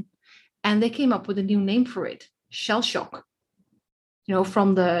condition, and they came up with a new name for it: shell shock. You know,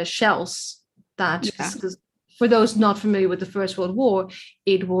 from the shells that, for those not familiar with the First World War,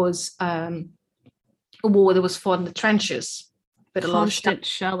 it was a war that was fought in the trenches. But constant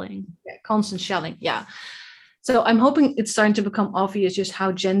shelling. Yeah, constant shelling, yeah. So I'm hoping it's starting to become obvious just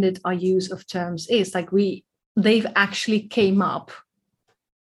how gendered our use of terms is. Like they've actually came up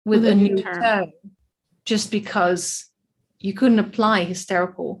with a new term just because you couldn't apply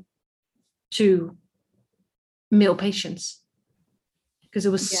hysterical to male patients because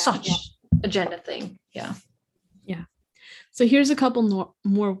it was such a gender thing. Yeah. So here's a couple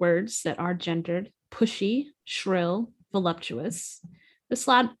more words that are gendered: pushy, shrill, voluptuous. This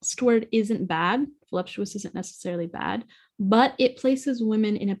last word isn't bad. Voluptuous isn't necessarily bad, but it places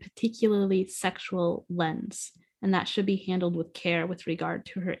women in a particularly sexual lens, and that should be handled with care with regard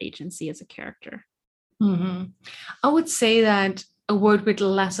to her agency as a character. Mm-hmm. I would say that a word with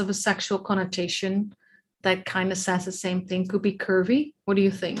less of a sexual connotation that kind of says the same thing could be curvy. What do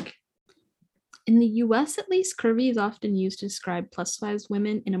you think? In the US, at least, curvy is often used to describe plus-size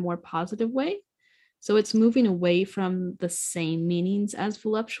women in a more positive way. So it's moving away from the same meanings as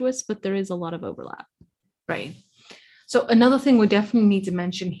voluptuous, but there is a lot of overlap. Right. So another thing we definitely need to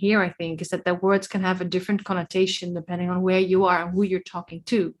mention here, I think, is that the words can have a different connotation depending on where you are and who you're talking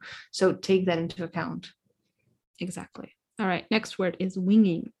to. So take that into account. Exactly. All right. Next word is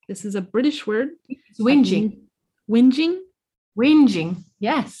winging. This is a British word. It's whinging. Whinging? Whinging.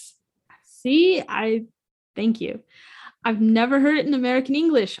 Yes. See, thank you. I've never heard it in American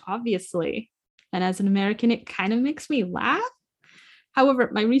English, obviously. And as an American, it kind of makes me laugh. However,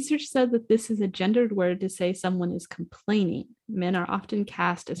 my research said that this is a gendered word to say someone is complaining. Men are often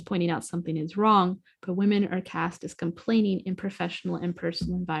cast as pointing out something is wrong, but women are cast as complaining in professional and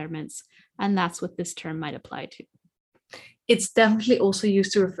personal environments. And that's what this term might apply to. It's definitely also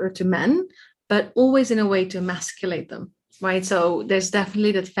used to refer to men, but always in a way to emasculate them, right? So there's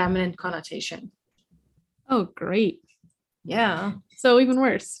definitely that feminine connotation. Oh, great. Yeah. So even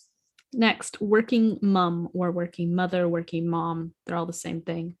worse. Next, working mom or working mother, working mom. They're all the same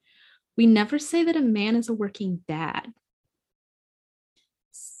thing. We never say that a man is a working dad.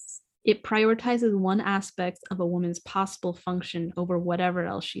 It prioritizes one aspect of a woman's possible function over whatever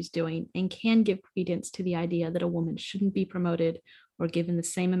else she's doing and can give credence to the idea that a woman shouldn't be promoted or given the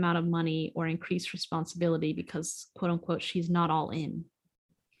same amount of money or increased responsibility because, quote unquote, she's not all in.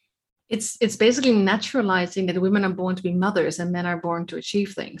 It's basically naturalizing that women are born to be mothers and men are born to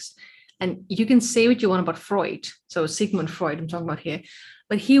achieve things. And you can say what you want about Freud, so Sigmund Freud I'm talking about here,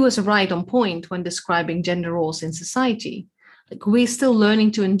 but he was right on point when describing gender roles in society. Like, we're still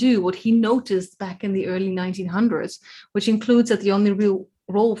learning to undo what he noticed back in the early 1900s, which includes that the only real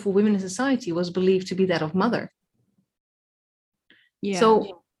role for women in society was believed to be that of mother. Yeah.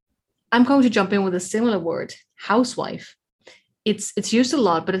 So I'm going to jump in with a similar word, housewife. It's used a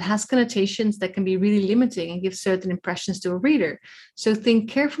lot, but it has connotations that can be really limiting and give certain impressions to a reader. So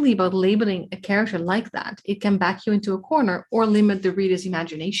think carefully about labeling a character like that. It can back you into a corner or limit the reader's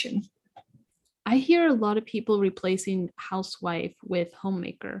imagination. I hear a lot of people replacing housewife with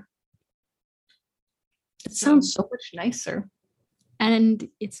homemaker. It sounds so much nicer. And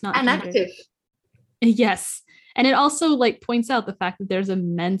it's not and active. Yes. And it also like points out the fact that there's an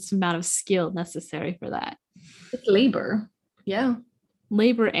immense amount of skill necessary for that. It's labor. Yeah.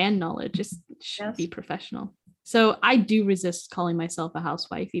 Labor and knowledge just should be professional. So I do resist calling myself a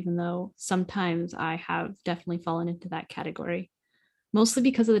housewife, even though sometimes I have definitely fallen into that category, mostly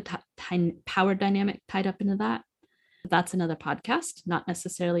because of the power dynamic tied up into that. That's another podcast, not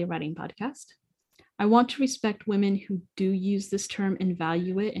necessarily a writing podcast. I want to respect women who do use this term and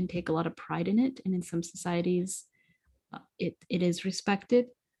value it and take a lot of pride in it. And in some societies, it is respected.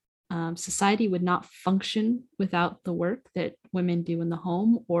 Society would not function without the work that women do in the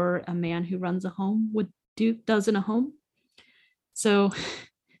home or a man who runs a home does in a home. So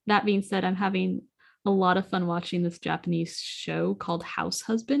that being said, I'm having a lot of fun watching this Japanese show called House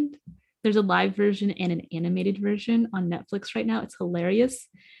Husband. There's a live version and an animated version on Netflix right now. It's hilarious.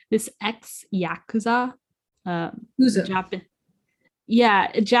 This ex-Yakuza, a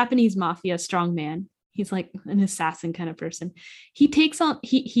Japanese mafia strongman. He's like an assassin kind of person. He takes on,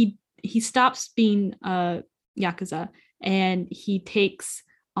 he stops being a Yakuza and he takes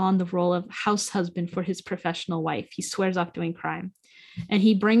on the role of house husband for his professional wife. He swears off doing crime. And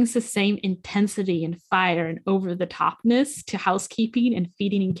he brings the same intensity and fire and over the topness to housekeeping and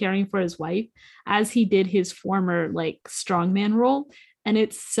feeding and caring for his wife as he did his former like strongman role. And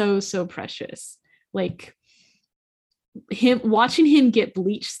it's so precious. Like watching him get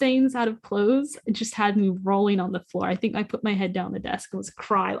bleach stains out of clothes, it just had me rolling on the floor. I think I put my head down the desk and was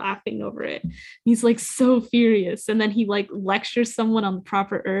cry laughing over it. He's like so furious. And then he like lectures someone on the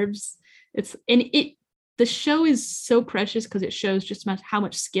proper herbs. The show is so precious because it shows just how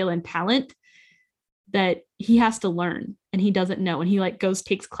much skill and talent that he has to learn and he doesn't know. And he like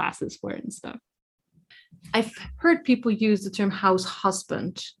takes classes for it and stuff. I've heard people use the term house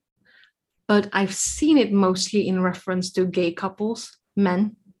husband, but I've seen it mostly in reference to gay couples,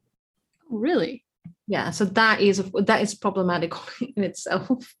 men. Really? Yeah. So that is problematic in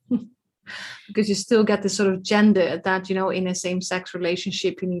itself. Because you still get this sort of gender that, in a same-sex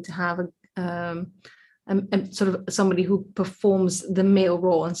relationship, you need to have and sort of somebody who performs the male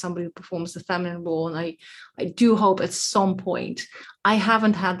role and somebody who performs the feminine role. And I do hope at some point, I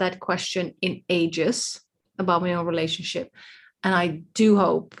haven't had that question in ages about my own relationship. And I do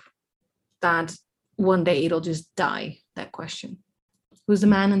hope that one day it'll just die, that question. Who's the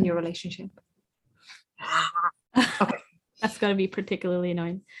man in your relationship? Okay. That's got to be particularly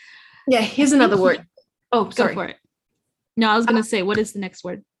annoying. Yeah, here's another word. Oh, sorry. Go for it. No, I was going to say, what is the next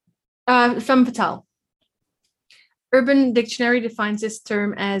word? Femme fatale. Urban Dictionary defines this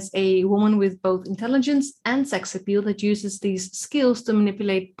term as a woman with both intelligence and sex appeal that uses these skills to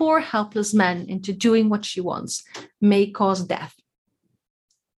manipulate poor, helpless men into doing what she wants, may cause death.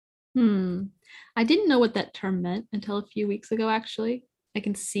 I didn't know what that term meant until a few weeks ago, actually. I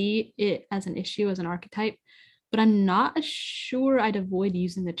can see it as an issue, as an archetype, but I'm not sure I'd avoid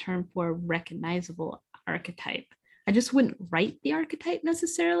using the term for a recognizable archetype. I just wouldn't write the archetype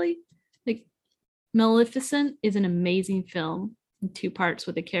necessarily. Like, Maleficent is an amazing film in 2 parts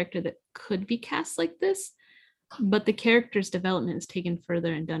with a character that could be cast like this, but the character's development is taken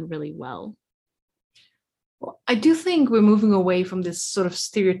further and done really well. Well, I do think we're moving away from this sort of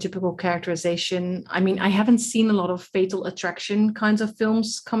stereotypical characterization. I mean, I haven't seen a lot of Fatal Attraction kinds of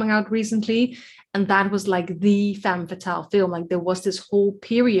films coming out recently, and that was like the femme fatale film. Like there was this whole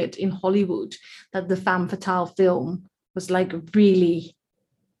period in Hollywood that the femme fatale film was like really,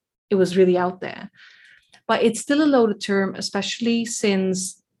 it was really out there. But it's still a loaded term, especially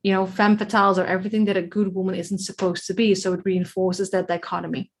since, femme fatales are everything that a good woman isn't supposed to be. So it reinforces that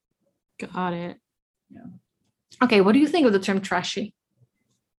dichotomy. Got it. Yeah. Okay, what do you think of the term trashy?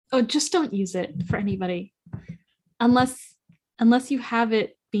 Oh, just don't use it for anybody. Unless you have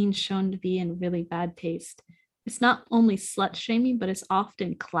it being shown to be in really bad taste. It's not only slut shaming, but it's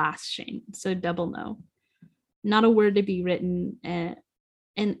often class shaming. So double no. Not a word to be written and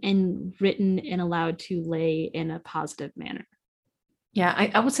written and allowed to lay in a positive manner. Yeah,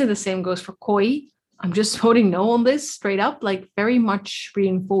 I would say the same goes for koi. I'm just voting no on this straight up, like very much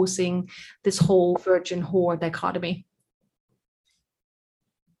reinforcing this whole virgin whore dichotomy.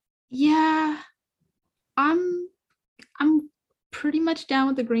 Yeah, I'm pretty much down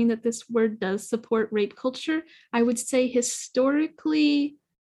with agreeing that this word does support rape culture. I would say historically,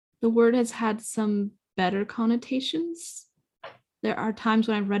 the word has had some better connotations. There are times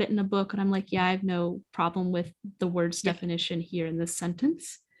when I've read it in a book and I'm like, yeah, I have no problem with the word's definition here in this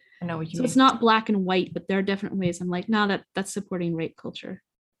sentence. I know what you So mean. it's not black and white, but there are different ways. I'm like, no, that's supporting rape culture.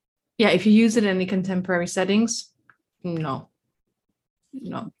 Yeah, if you use it in any contemporary settings, no,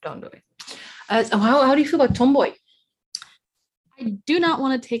 don't do it. So how do you feel about tomboy? I do not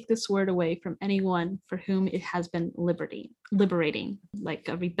want to take this word away from anyone for whom it has been liberating, like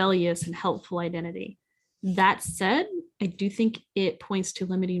a rebellious and helpful identity. That said, I do think it points to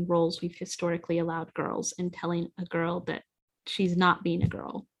limiting roles we've historically allowed girls and telling a girl that she's not being a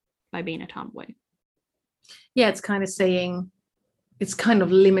girl by being a tomboy. Yeah, it's kind of saying, it's kind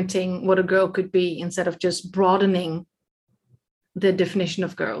of limiting what a girl could be instead of just broadening the definition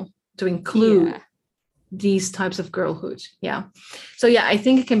of girl to include these types of girlhood. Yeah. So yeah, I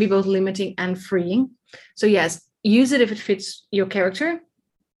think it can be both limiting and freeing. So yes, use it if it fits your character,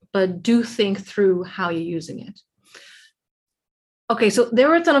 but do think through how you're using it. Okay, so there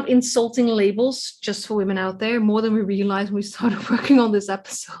are a ton of insulting labels just for women out there, more than we realized when we started working on this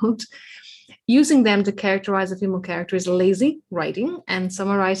episode. Using them to characterize a female character is lazy writing and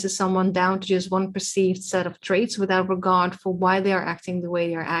summarizes someone down to just one perceived set of traits without regard for why they are acting the way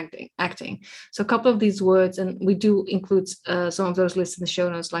they are acting. So a couple of these words, and we do include some of those lists in the show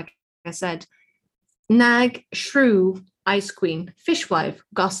notes, like I said: nag, shrew, ice queen, fishwife,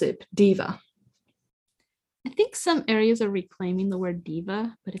 gossip, diva. I think some areas are reclaiming the word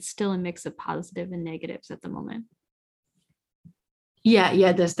diva, but it's still a mix of positive and negatives at the moment.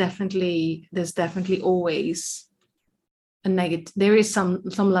 Yeah, there's definitely always a negative. There is some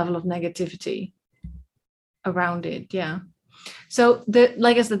level of negativity around it. Yeah. So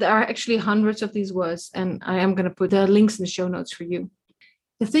like I said, there are actually hundreds of these words, and I am going to put the links in the show notes for you.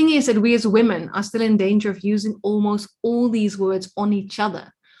 The thing is that we as women are still in danger of using almost all these words on each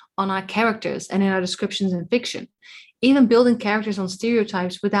other, on our characters, and in our descriptions in fiction, even building characters on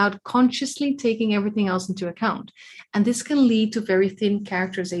stereotypes without consciously taking everything else into account. And this can lead to very thin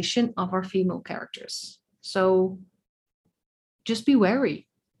characterization of our female characters. So just be wary,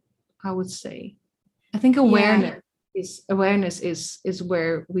 I would say. I think awareness is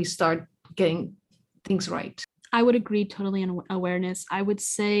where we start getting things right. I would agree totally on awareness. I would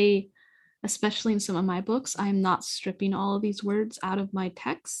say, especially in some of my books, I'm not stripping all of these words out of my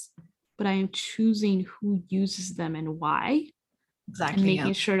text, but I am choosing who uses them and why. Exactly. And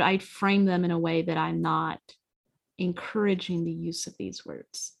making sure I frame them in a way that I'm not encouraging the use of these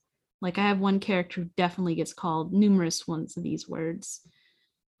words. Like I have one character who definitely gets called numerous ones of these words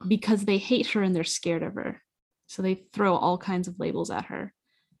because they hate her and they're scared of her. So they throw all kinds of labels at her.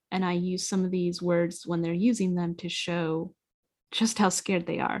 And I use some of these words when they're using them to show just how scared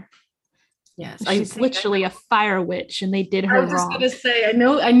they are. Yes, she's literally a fire witch, and they did her wrong. I was just gonna say,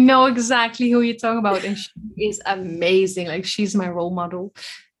 I know exactly who you're talking about, and she is amazing. Like she's my role model.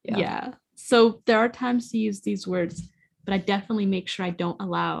 Yeah. So there are times to use these words, but I definitely make sure I don't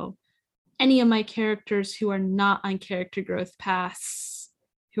allow any of my characters who are not on character growth paths,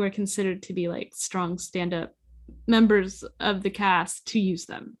 who are considered to be like strong stand-up members of the cast, to use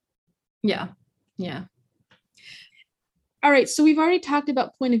them. Yeah. All right, so we've already talked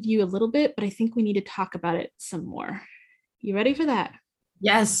about point of view a little bit, but I think we need to talk about it some more. You ready for that?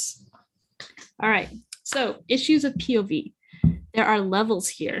 Yes. All right, so issues of POV. There are levels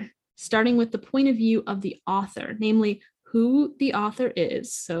here, starting with the point of view of the author, namely who the author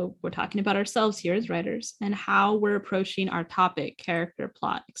is. So we're talking about ourselves here as writers and how we're approaching our topic, character,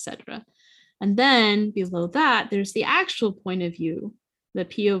 plot, etc. And then below that, there's the actual point of view, the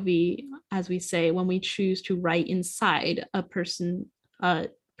POV, as we say, when we choose to write inside a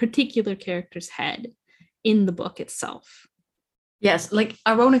particular character's head in the book itself. Yes, like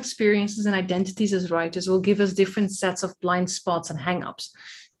our own experiences and identities as writers will give us different sets of blind spots and hang-ups,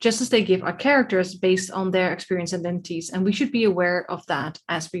 just as they give our characters based on their experience identities. And we should be aware of that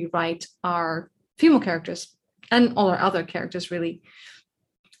as we write our female characters and all our other characters, really.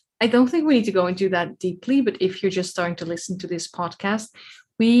 I don't think we need to go into that deeply, but if you're just starting to listen to this podcast,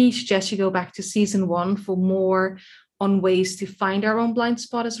 we suggest you go back to season 1 for more on ways to find our own blind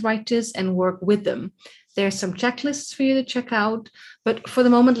spot as writers and work with them. There's some checklists for you to check out, but for the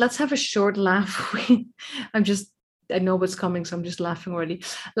moment, let's have a short laugh. I know what's coming, so I'm just laughing already.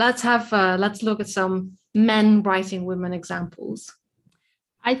 Let's look at some men writing women examples.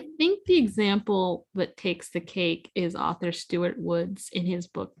 I think the example that takes the cake is author Stuart Woods in his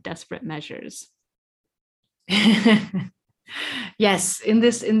book Desperate Measures. Yes, in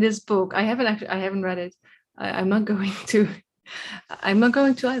this book, I haven't read it. I'm not going to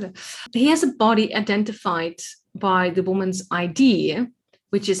either. He has a body identified by the woman's ID,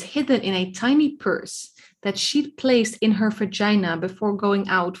 which is hidden in a tiny purse that she'd placed in her vagina before going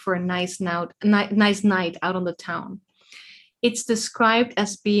out for a nice night out on the town. It's described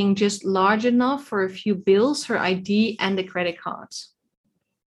as being just large enough for a few bills, her ID, and a credit card.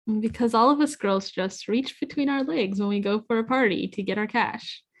 Because all of us girls just reach between our legs when we go for a party to get our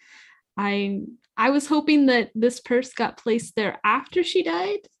cash. I was hoping that this purse got placed there after she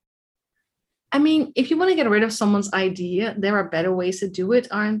died. I mean, if you want to get rid of someone's ID, there are better ways to do it,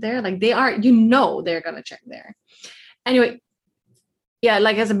 aren't there? Like they're going to check there. Anyway, yeah,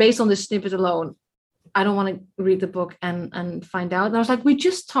 like based on this snippet alone, I don't want to read the book and find out. And I was like, we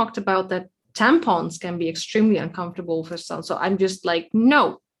just talked about that tampons can be extremely uncomfortable for some. So I'm just like,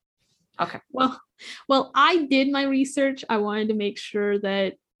 no. Okay. Well, I did my research. I wanted to make sure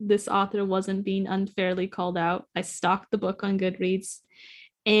that this author wasn't being unfairly called out. I stalked the book on Goodreads,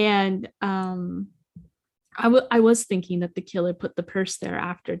 and I was thinking that the killer put the purse there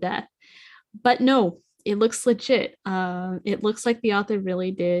after death, but no, it looks legit. It looks like the author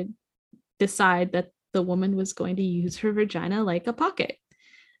really did decide that the woman was going to use her vagina like a pocket.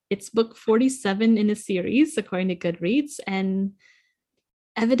 It's book 47 in a series, according to Goodreads, and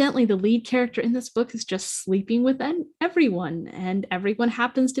evidently the lead character in this book is just sleeping with everyone, and everyone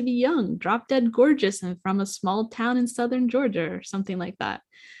happens to be young, drop dead gorgeous, and from a small town in southern Georgia or something like that.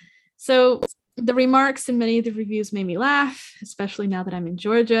 So the remarks in many of the reviews made me laugh, especially now that I'm in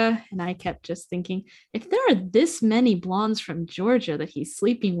Georgia. And I kept just thinking, if there are this many blondes from Georgia that he's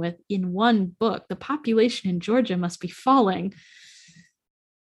sleeping with in one book, the population in Georgia must be falling.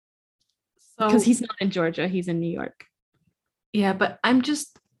 Because he's not in Georgia, he's in New York. Yeah, but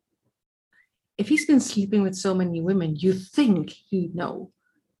if he's been sleeping with so many women, you think he'd know.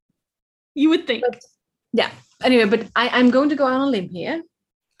 You would think. But, yeah. Anyway, but I'm going to go out on a limb here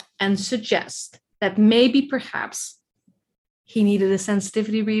and suggest that maybe perhaps he needed a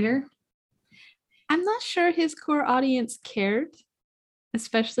sensitivity reader. I'm not sure his core audience cared,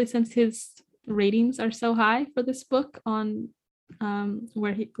 especially since his ratings are so high for this book on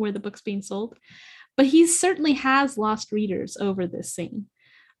where the book's being sold. But he certainly has lost readers over this scene.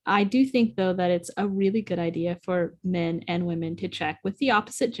 I do think, though, that it's a really good idea for men and women to check with the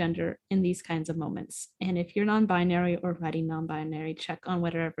opposite gender in these kinds of moments. And if you're non-binary or writing non-binary, check on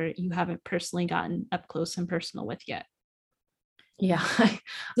whatever you haven't personally gotten up close and personal with yet. Yeah.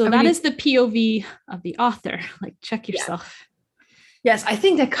 So that is the POV of the author. Like, check yourself. Yeah. Yes, I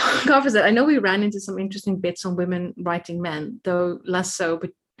think that covers it. I know we ran into some interesting bits on women writing men, though less so,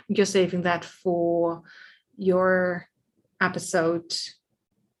 but you're saving that for your episode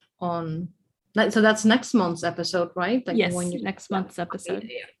on. So that's next month's episode, right? Like yes, next month's episode.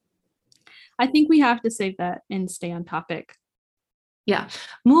 Yeah. I think we have to save that and stay on topic. Yeah.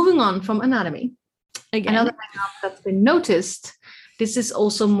 Moving on from anatomy. Again. Another thing that's been noticed, this is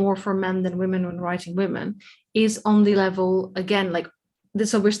also more for men than women when writing women, is on the level, again, like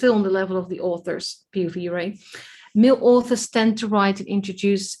this. So we're still on the level of the author's POV, right? Male authors tend to write and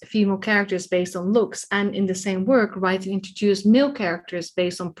introduce female characters based on looks, and in the same work, write and introduce male characters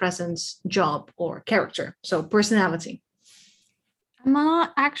based on presence, job, or character. So personality. I'm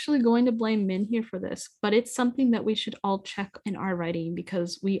not actually going to blame men here for this, but it's something that we should all check in our writing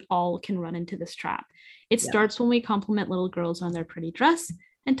because we all can run into this trap. It starts when we compliment little girls on their pretty dress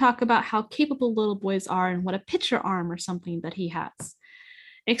and talk about how capable little boys are and what a pitcher arm or something that he has.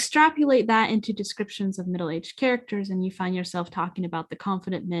 Extrapolate that into descriptions of middle-aged characters, and you find yourself talking about the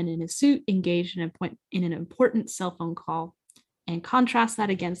confident men in a suit engaged in an important cell phone call, and contrast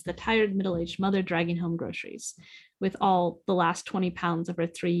that against the tired middle-aged mother dragging home groceries, with all the last 20 pounds of her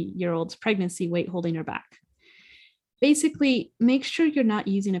 3-year-old's pregnancy weight holding her back. Basically, make sure you're not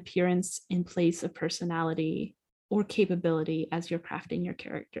using appearance in place of personality or capability as you're crafting your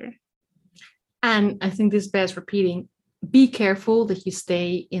character. And I think this bears repeating. be careful that you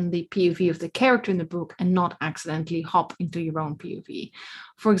stay in the POV of the character in the book and not accidentally hop into your own POV.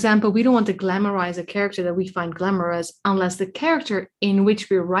 For example, we don't want to glamorize a character that we find glamorous unless the character in which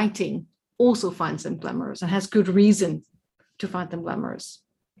we're writing also finds them glamorous and has good reason to find them glamorous.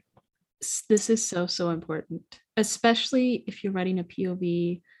 This is so important, especially if you're writing a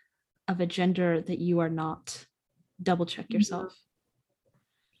POV of a gender that you are not. Double check yourself.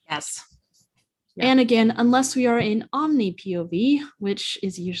 Yes. Yeah. And again, unless we are in omni POV, which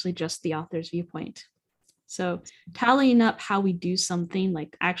is usually just the author's viewpoint. So tallying up how we do something,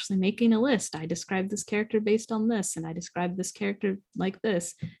 like actually making a list. I describe this character based on this, and I describe this character like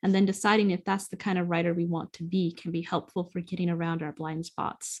this, and then deciding if that's the kind of writer we want to be can be helpful for getting around our blind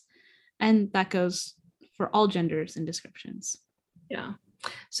spots. And that goes for all genders and descriptions. Yeah.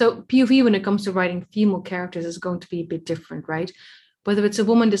 So POV, when it comes to writing female characters, is going to be a bit different, right? Whether it's a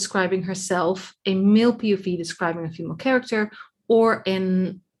woman describing herself, a male POV describing a female character, or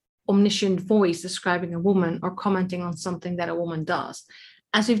an omniscient voice describing a woman or commenting on something that a woman does.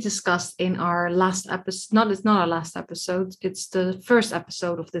 As we've discussed in our last episode, it's not our last episode, it's the first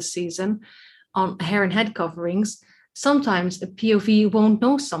episode of this season on hair and head coverings. Sometimes a POV won't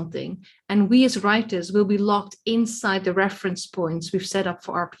know something, and we as writers will be locked inside the reference points we've set up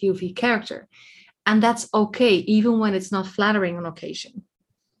for our POV character. And that's okay, even when it's not flattering on occasion.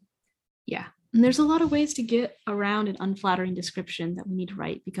 Yeah. And there's a lot of ways to get around an unflattering description that we need to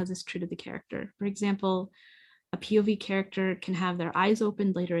write because it's true to the character. For example, a POV character can have their eyes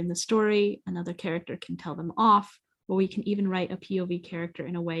opened later in the story. Another character can tell them off. Or we can even write a POV character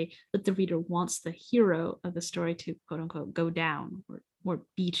in a way that the reader wants the hero of the story to, quote unquote, go down or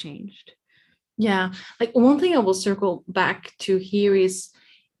be changed. Yeah. Like one thing I will circle back to here is,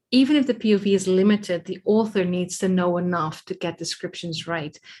 even if the POV is limited, the author needs to know enough to get descriptions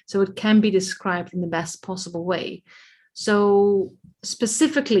right, so it can be described in the best possible way. So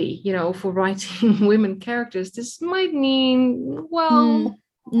specifically, for writing women characters, this might mean,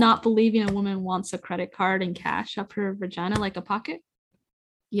 not believing a woman wants a credit card and cash up her vagina like a pocket.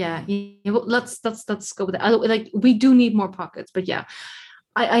 Yeah, well, let's go with that. Like, we do need more pockets, but yeah,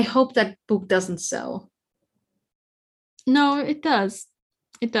 I hope that book doesn't sell. No, it does.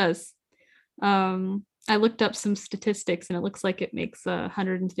 It does. I looked up some statistics and it looks like it makes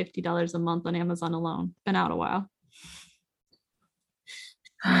 $150 a month on Amazon alone. Been out a while.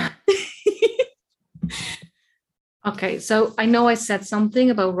 Okay, so I know I said something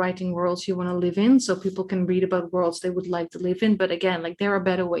about writing worlds you want to live in, so people can read about worlds they would like to live in. But again, like, there are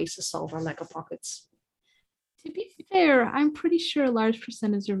better ways to solve our lack of pockets. To be fair, I'm pretty sure a large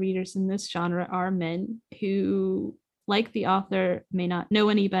percentage of readers in this genre are men who, like the author, may not know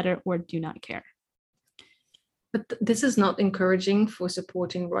any better or do not care. But this is not encouraging for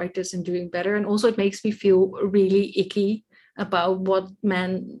supporting writers and doing better. And also it makes me feel really icky about what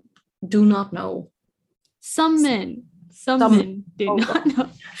men do not know. Some men do not know.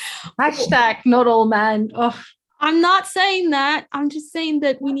 Hashtag not all men. Oh. I'm not saying that. I'm just saying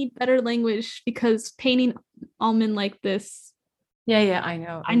that we need better language, because painting all men like this. Yeah, I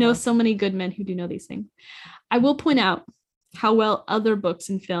know. I know so many good men who do know these things. I will point out how well other books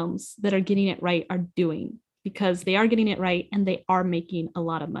and films that are getting it right are doing, because they are getting it right and they are making a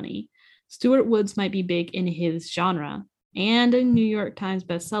lot of money. Stuart Woods might be big in his genre and a New York Times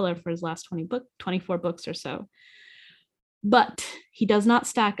bestseller for his last 24 books or so. But he does not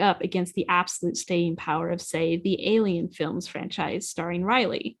stack up against the absolute staying power of, say, the Alien films franchise starring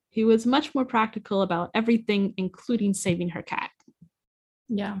Riley, who was much more practical about everything, including saving her cat.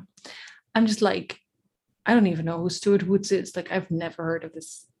 Yeah. I'm just like, I don't even know who Stuart Woods is. Like, I've never heard of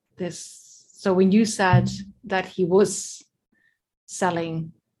this. So when you said that he was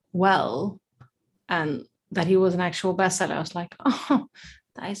selling well and that he was an actual bestseller, I was like, oh,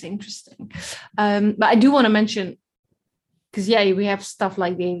 that is interesting. But I do want to mention, because we have stuff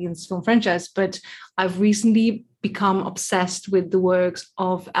like the Aliens film franchise, but I've recently become obsessed with the works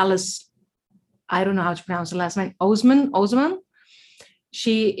of Alice, I don't know how to pronounce the last name, Oseman.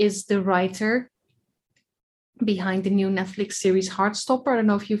 She is the writer behind the new Netflix series Heartstopper. I don't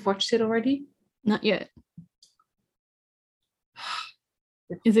know if you've watched it already. Not yet.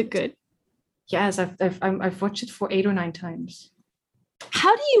 Is it good? Yes, I've watched it for 8 or 9 times.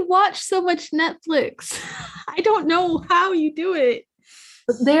 How do you watch so much Netflix? I don't know how you do it.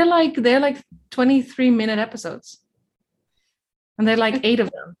 But they're like 23-minute episodes, and they're like 8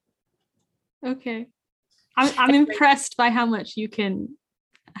 of them. Okay, I'm impressed by how much you can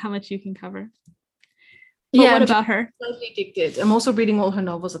cover. But what about her? Slightly addicted. I'm also reading all her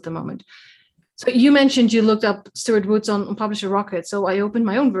novels at the moment. So you mentioned you looked up Stuart Woods on Publisher Rocket. So I opened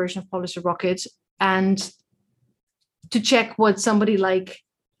my own version of Publisher Rocket, and to check what somebody like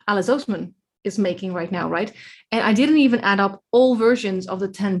Alice Oseman is making right now, right? And I didn't even add up all versions of the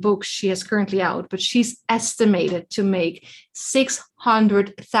 10 books she has currently out, but she's estimated to make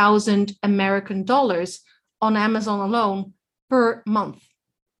 600,000 American dollars on Amazon alone per month.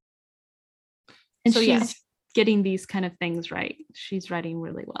 And so she's getting these kind of things right. She's writing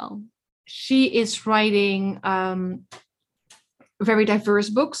really well. She is writing very diverse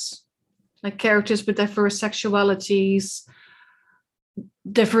books, like characters with diverse sexualities,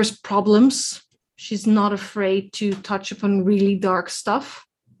 diverse problems. She's not afraid to touch upon really dark stuff,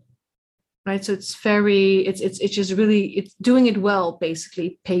 right? So it's just really, it's doing it well,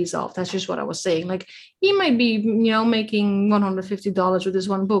 basically pays off. That's just what I was saying. Like, he might be, making $150 with this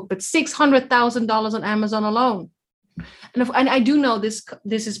one book, but $600,000 on Amazon alone. And I do know this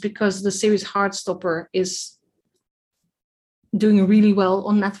is because the series Heartstopper is doing really well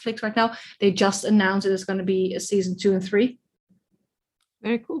on Netflix right now. They just announced that it's going to be a season 2 and 3.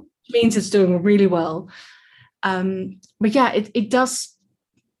 Very cool. Which means it's doing really well. But yeah, it does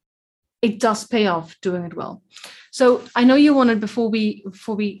pay off doing it well. So I know you wanted, before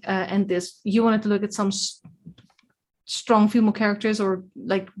we end this, you wanted to look at some strong female characters, or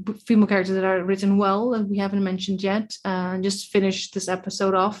like female characters that are written well that we haven't mentioned yet. Just finish this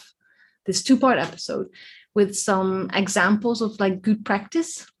episode off, this 2-part episode, with some examples of like good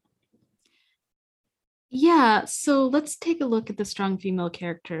practice. Yeah, so let's take a look at the strong female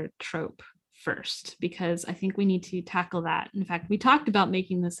character trope first, because I think we need to tackle that. In fact, we talked about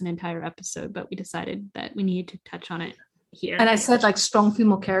making this an entire episode, but we decided that we needed to touch on it here. And I said like strong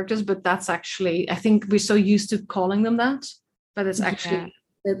female characters, but that's actually, I think we're so used to calling them that, but it's actually,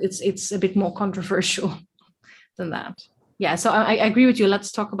 it's a bit more controversial than that. Yeah, so I agree with you.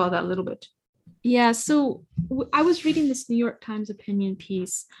 Let's talk about that a little bit. Yeah, so I was reading this New York Times opinion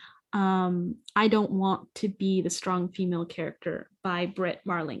piece, I Don't Want to Be the Strong Female Character by Brit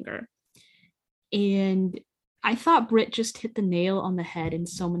Marlinger. And I thought Brit just hit the nail on the head in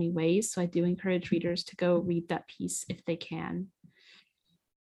so many ways. So I do encourage readers to go read that piece if they can.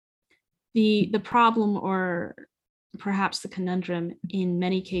 The problem, or perhaps the conundrum, in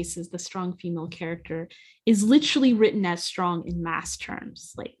many cases, the strong female character is literally written as strong in mass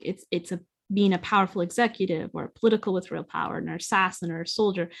terms. Like it's being a powerful executive, or political with real power, an assassin or a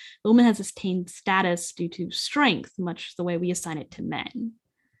soldier. The woman has attained status due to strength, much the way we assign it to men.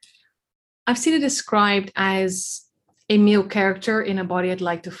 I've seen it described as a male character in a body I'd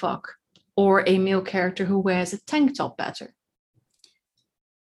like to fuck, or a male character who wears a tank top better.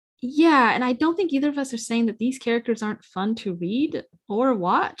 Yeah, and I don't think either of us are saying that these characters aren't fun to read or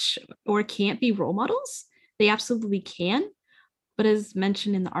watch or can't be role models. They absolutely can. But as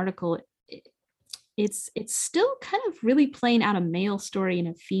mentioned in the article, it's still kind of really playing out a male story in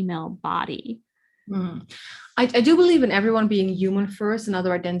a female body. I do believe in everyone being human first and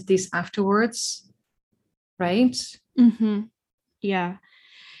other identities afterwards, right? Mm-hmm. Yeah.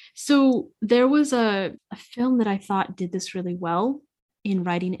 So there was a film that I thought did this really well in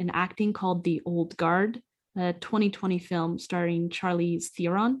writing and acting, called The Old Guard, a 2020 film starring Charlize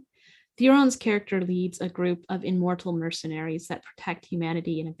Theron. Theron's character leads a group of immortal mercenaries that protect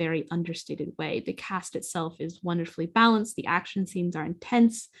humanity in a very understated way. The cast itself is wonderfully balanced. The action scenes are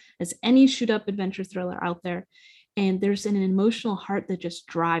intense as any shoot-up adventure thriller out there. And there's an emotional heart that just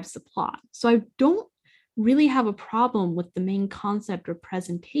drives the plot. So I don't really have a problem with the main concept or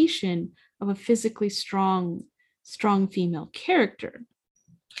presentation of a physically strong female character.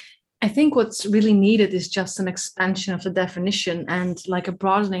 I think what's really needed is just an expansion of the definition and like a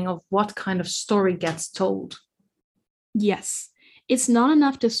broadening of what kind of story gets told. Yes, it's not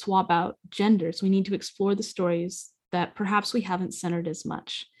enough to swap out genders. We need to explore the stories that perhaps we haven't centered as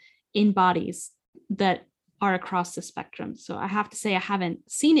much in bodies that are across the spectrum. So I have to say, I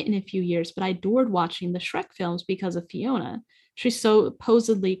haven't seen it in a few years, but I adored watching the Shrek films because of Fiona. She's so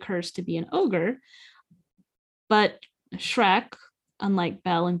supposedly cursed to be an ogre, but Shrek, unlike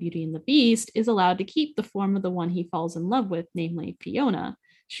Belle in Beauty and the Beast, is allowed to keep the form of the one he falls in love with, namely Fiona.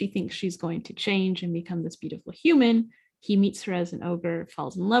 She thinks she's going to change and become this beautiful human. He meets her as an ogre,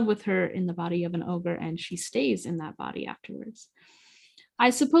 falls in love with her in the body of an ogre, and she stays in that body afterwards.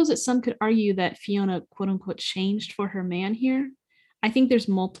 I suppose that some could argue that Fiona, quote unquote, changed for her man here. I think there's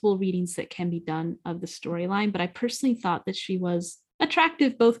multiple readings that can be done of the storyline, but I personally thought that she was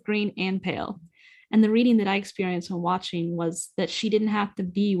attractive, both green and pale. And the reading that I experienced when watching was that she didn't have to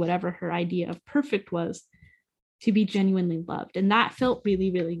be whatever her idea of perfect was to be genuinely loved. And that felt really,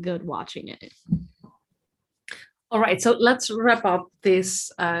 really good watching it. All right, so let's wrap up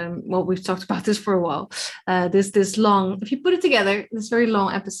this. Well, we've talked about this for a while. This long, if you put it together, this very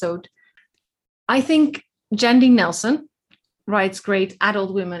long episode. I think Jandy Nelson writes great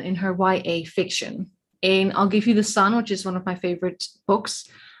adult women in her YA fiction. And I'll give you The Son, which is one of my favorite books.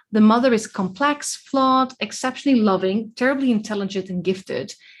 The mother is complex, flawed, exceptionally loving, terribly intelligent and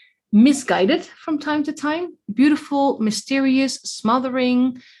gifted, misguided from time to time, beautiful, mysterious,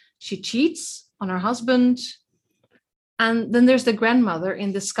 smothering. She cheats on her husband. And then there's the grandmother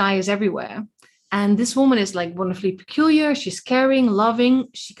in The Sky is Everywhere. And this woman is like wonderfully peculiar. She's caring, loving.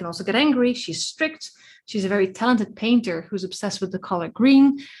 She can also get angry. She's strict. She's a very talented painter who's obsessed with the color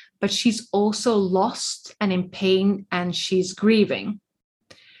green, but she's also lost and in pain, and she's grieving.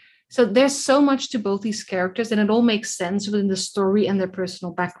 So there's so much to both these characters, and it all makes sense within the story and their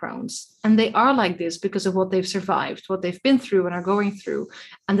personal backgrounds. And they are like this because of what they've survived, what they've been through and are going through.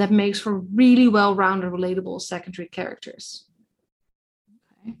 And that makes for really well-rounded, relatable secondary characters.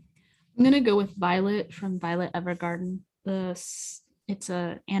 Okay. I'm going to go with Violet from Violet Evergarden. It's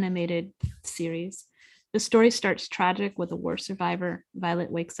an animated series. The story starts tragic with a war survivor.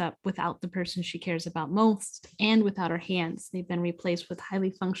 Violet wakes up without the person she cares about most and without her hands. They've been replaced with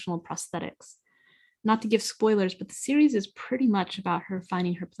highly functional prosthetics. Not to give spoilers, but the series is pretty much about her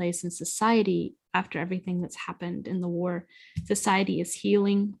finding her place in society after everything that's happened in the war. Society is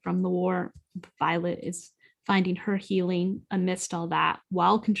healing from the war. Violet is finding her healing amidst all that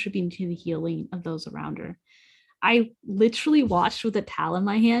while contributing to the healing of those around her. I literally watched with a towel in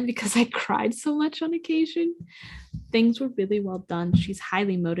my hand because I cried so much on occasion. Things were really well done. She's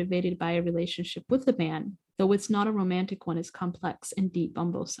highly motivated by a relationship with a man, though it's not a romantic one, it's complex and deep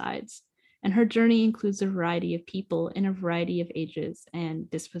on both sides. And her journey includes a variety of people in a variety of ages and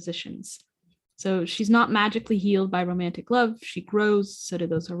dispositions. So she's not magically healed by romantic love. She grows, so do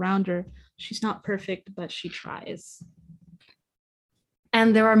those around her. She's not perfect, but she tries.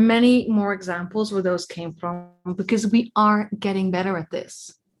 And there are many more examples where those came from, because we are getting better at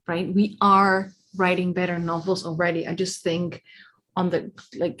this, right? We are writing better novels already. I just think on the,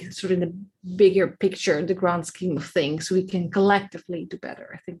 like, sort of the bigger picture, the grand scheme of things, we can collectively do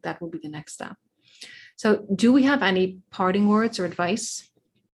better. I think that will be the next step. So do we have any parting words or advice?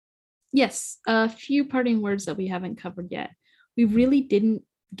 Yes, a few parting words that we haven't covered yet. We really didn't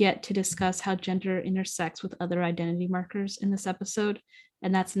get to discuss how gender intersects with other identity markers in this episode.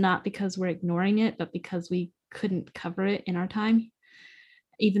 And that's not because we're ignoring it, but because we couldn't cover it in our time,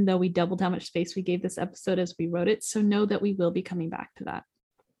 even though we doubled how much space we gave this episode as we wrote it. So know that we will be coming back to that.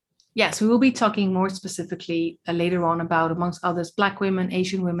 Yes, we will be talking more specifically later on about, amongst others, Black women,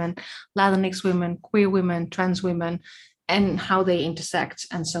 Asian women, Latinx women, queer women, trans women, and how they intersect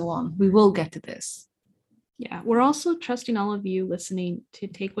and so on. We will get to this. Yeah, we're also trusting all of you listening to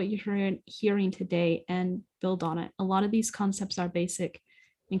take what you're hearing today and build on it. A lot of these concepts are basic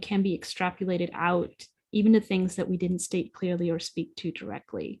and can be extrapolated out, even to things that we didn't state clearly or speak to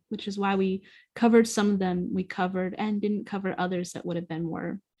directly, which is why we covered some of them we covered and didn't cover others that would have been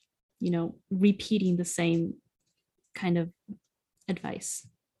more, repeating the same kind of advice.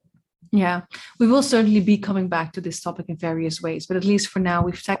 Yeah, we will certainly be coming back to this topic in various ways, but at least for now,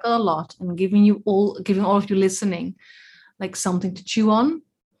 we've tackled a lot and giving all of you listening like something to chew on.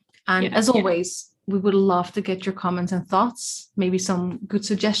 And as always, we would love to get your comments and thoughts, maybe some good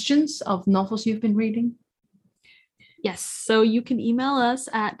suggestions of novels you've been reading. Yes, so you can email us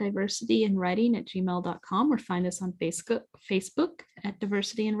at diversityinwriting@gmail.com or find us on Facebook at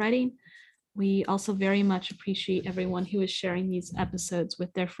Diversity in Writing. We also very much appreciate everyone who is sharing these episodes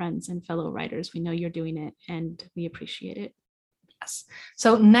with their friends and fellow writers. We know you're doing it and we appreciate it. Yes.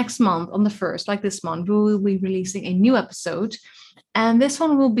 So next month on the 1st, like this month, we will be releasing a new episode. And this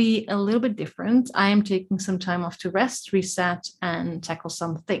one will be a little bit different. I am taking some time off to rest, reset, and tackle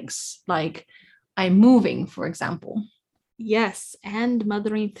some things like I'm moving, for example. Yes, and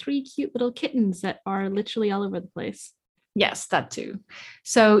mothering 3 cute little kittens that are literally all over the place. Yes, that too.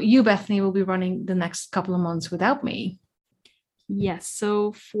 So you, Bethany, will be running the next couple of months without me. Yes.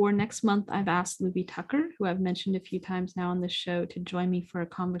 So for next month, I've asked Luby Tucker, who I've mentioned a few times now on this show, to join me for a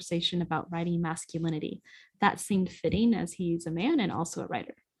conversation about writing masculinity. That seemed fitting as he's a man and also a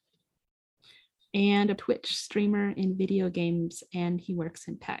writer. And a Twitch streamer in video games, and he works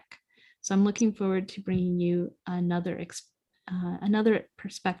in tech. So I'm looking forward to bringing you another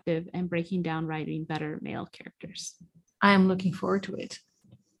perspective and breaking down writing better male characters. I am looking forward to it.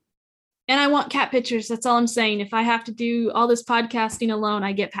 And I want cat pictures. That's all I'm saying. If I have to do all this podcasting alone,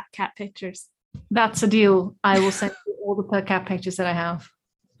 I get cat pictures. That's a deal. I will send you all the cat pictures that I have.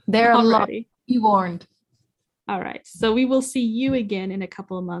 They're a lot. Be warned. All right. So we will see you again in a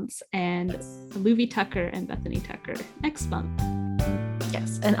couple of months, and Luby Tucker and Bethany Tucker next month.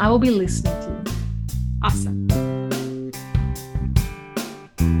 Yes. And I will be listening to you. Awesome.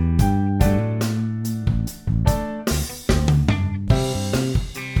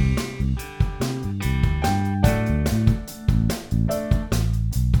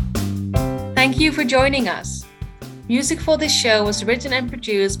 you for joining us. Music for this show was written and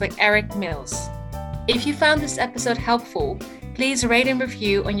produced by Eric Mills. If you found this episode helpful, please rate and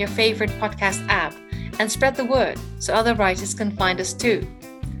review on your favorite podcast app and spread the word so other writers can find us too.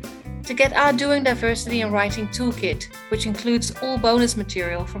 To get our Doing Diversity in Writing Toolkit, which includes all bonus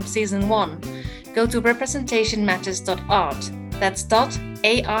material from Season 1, go to representationmatters.art. That's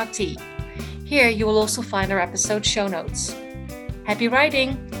 .art. Here you will also find our episode show notes. Happy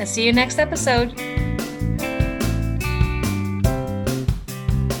writing and see you next episode!